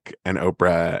Eric and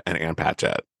Oprah and Ann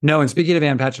Patchett? No, and speaking of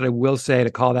Ann Patchett, I will say, to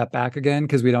call that back again,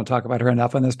 because we don't talk about her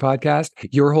enough on this podcast,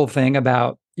 your whole thing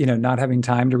about, not having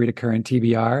time to read a current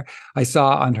TBR. I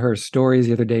saw on her stories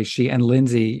the other day, she and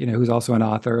Lindsay, who's also an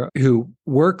author who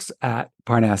works at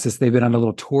Parnassus, they've been on a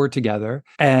little tour together,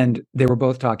 and they were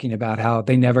both talking about how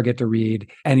they never get to read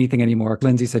anything anymore.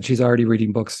 Lindsay said she's already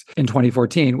reading books in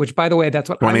 2014, which, by the way,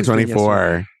 that's what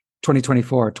 2024.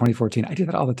 2014. I do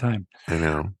that all the time. I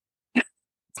know.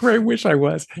 Where I wish I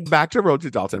was. Back to Road to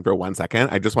Dalton for 1 second.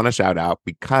 I just want to shout out,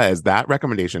 because that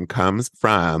recommendation comes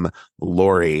from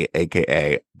Lori,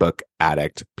 aka Book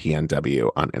Addict PNW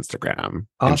on Instagram.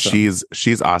 Awesome. And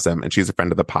she's awesome, and she's a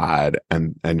friend of the pod,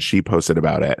 and she posted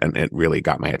about it, and it really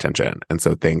got my attention. And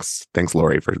so thanks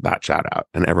Lori for that shout out.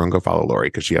 And everyone go follow Lori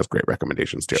because she has great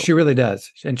recommendations too. She really does,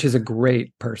 and she's a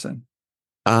great person.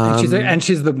 And she's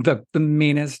the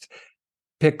meanest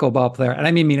pickleball player, and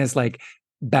I mean meanest like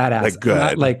badass, like good,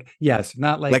 not like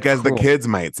not like as cruel. The kids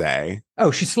might say.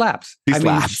 Oh, she slaps. She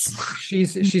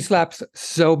slaps. She slaps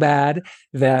so bad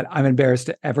that I'm embarrassed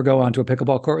to ever go onto a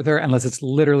pickleball court with her unless it's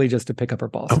literally just to pick up her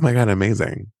balls. Oh my God,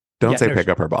 amazing! Don't say pick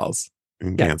up her balls.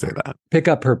 You can't say that. Pick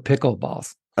up her pickle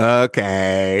balls.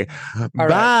 Okay. All Bye.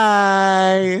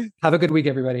 Right. Have a good week,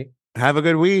 everybody. Have a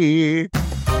good week.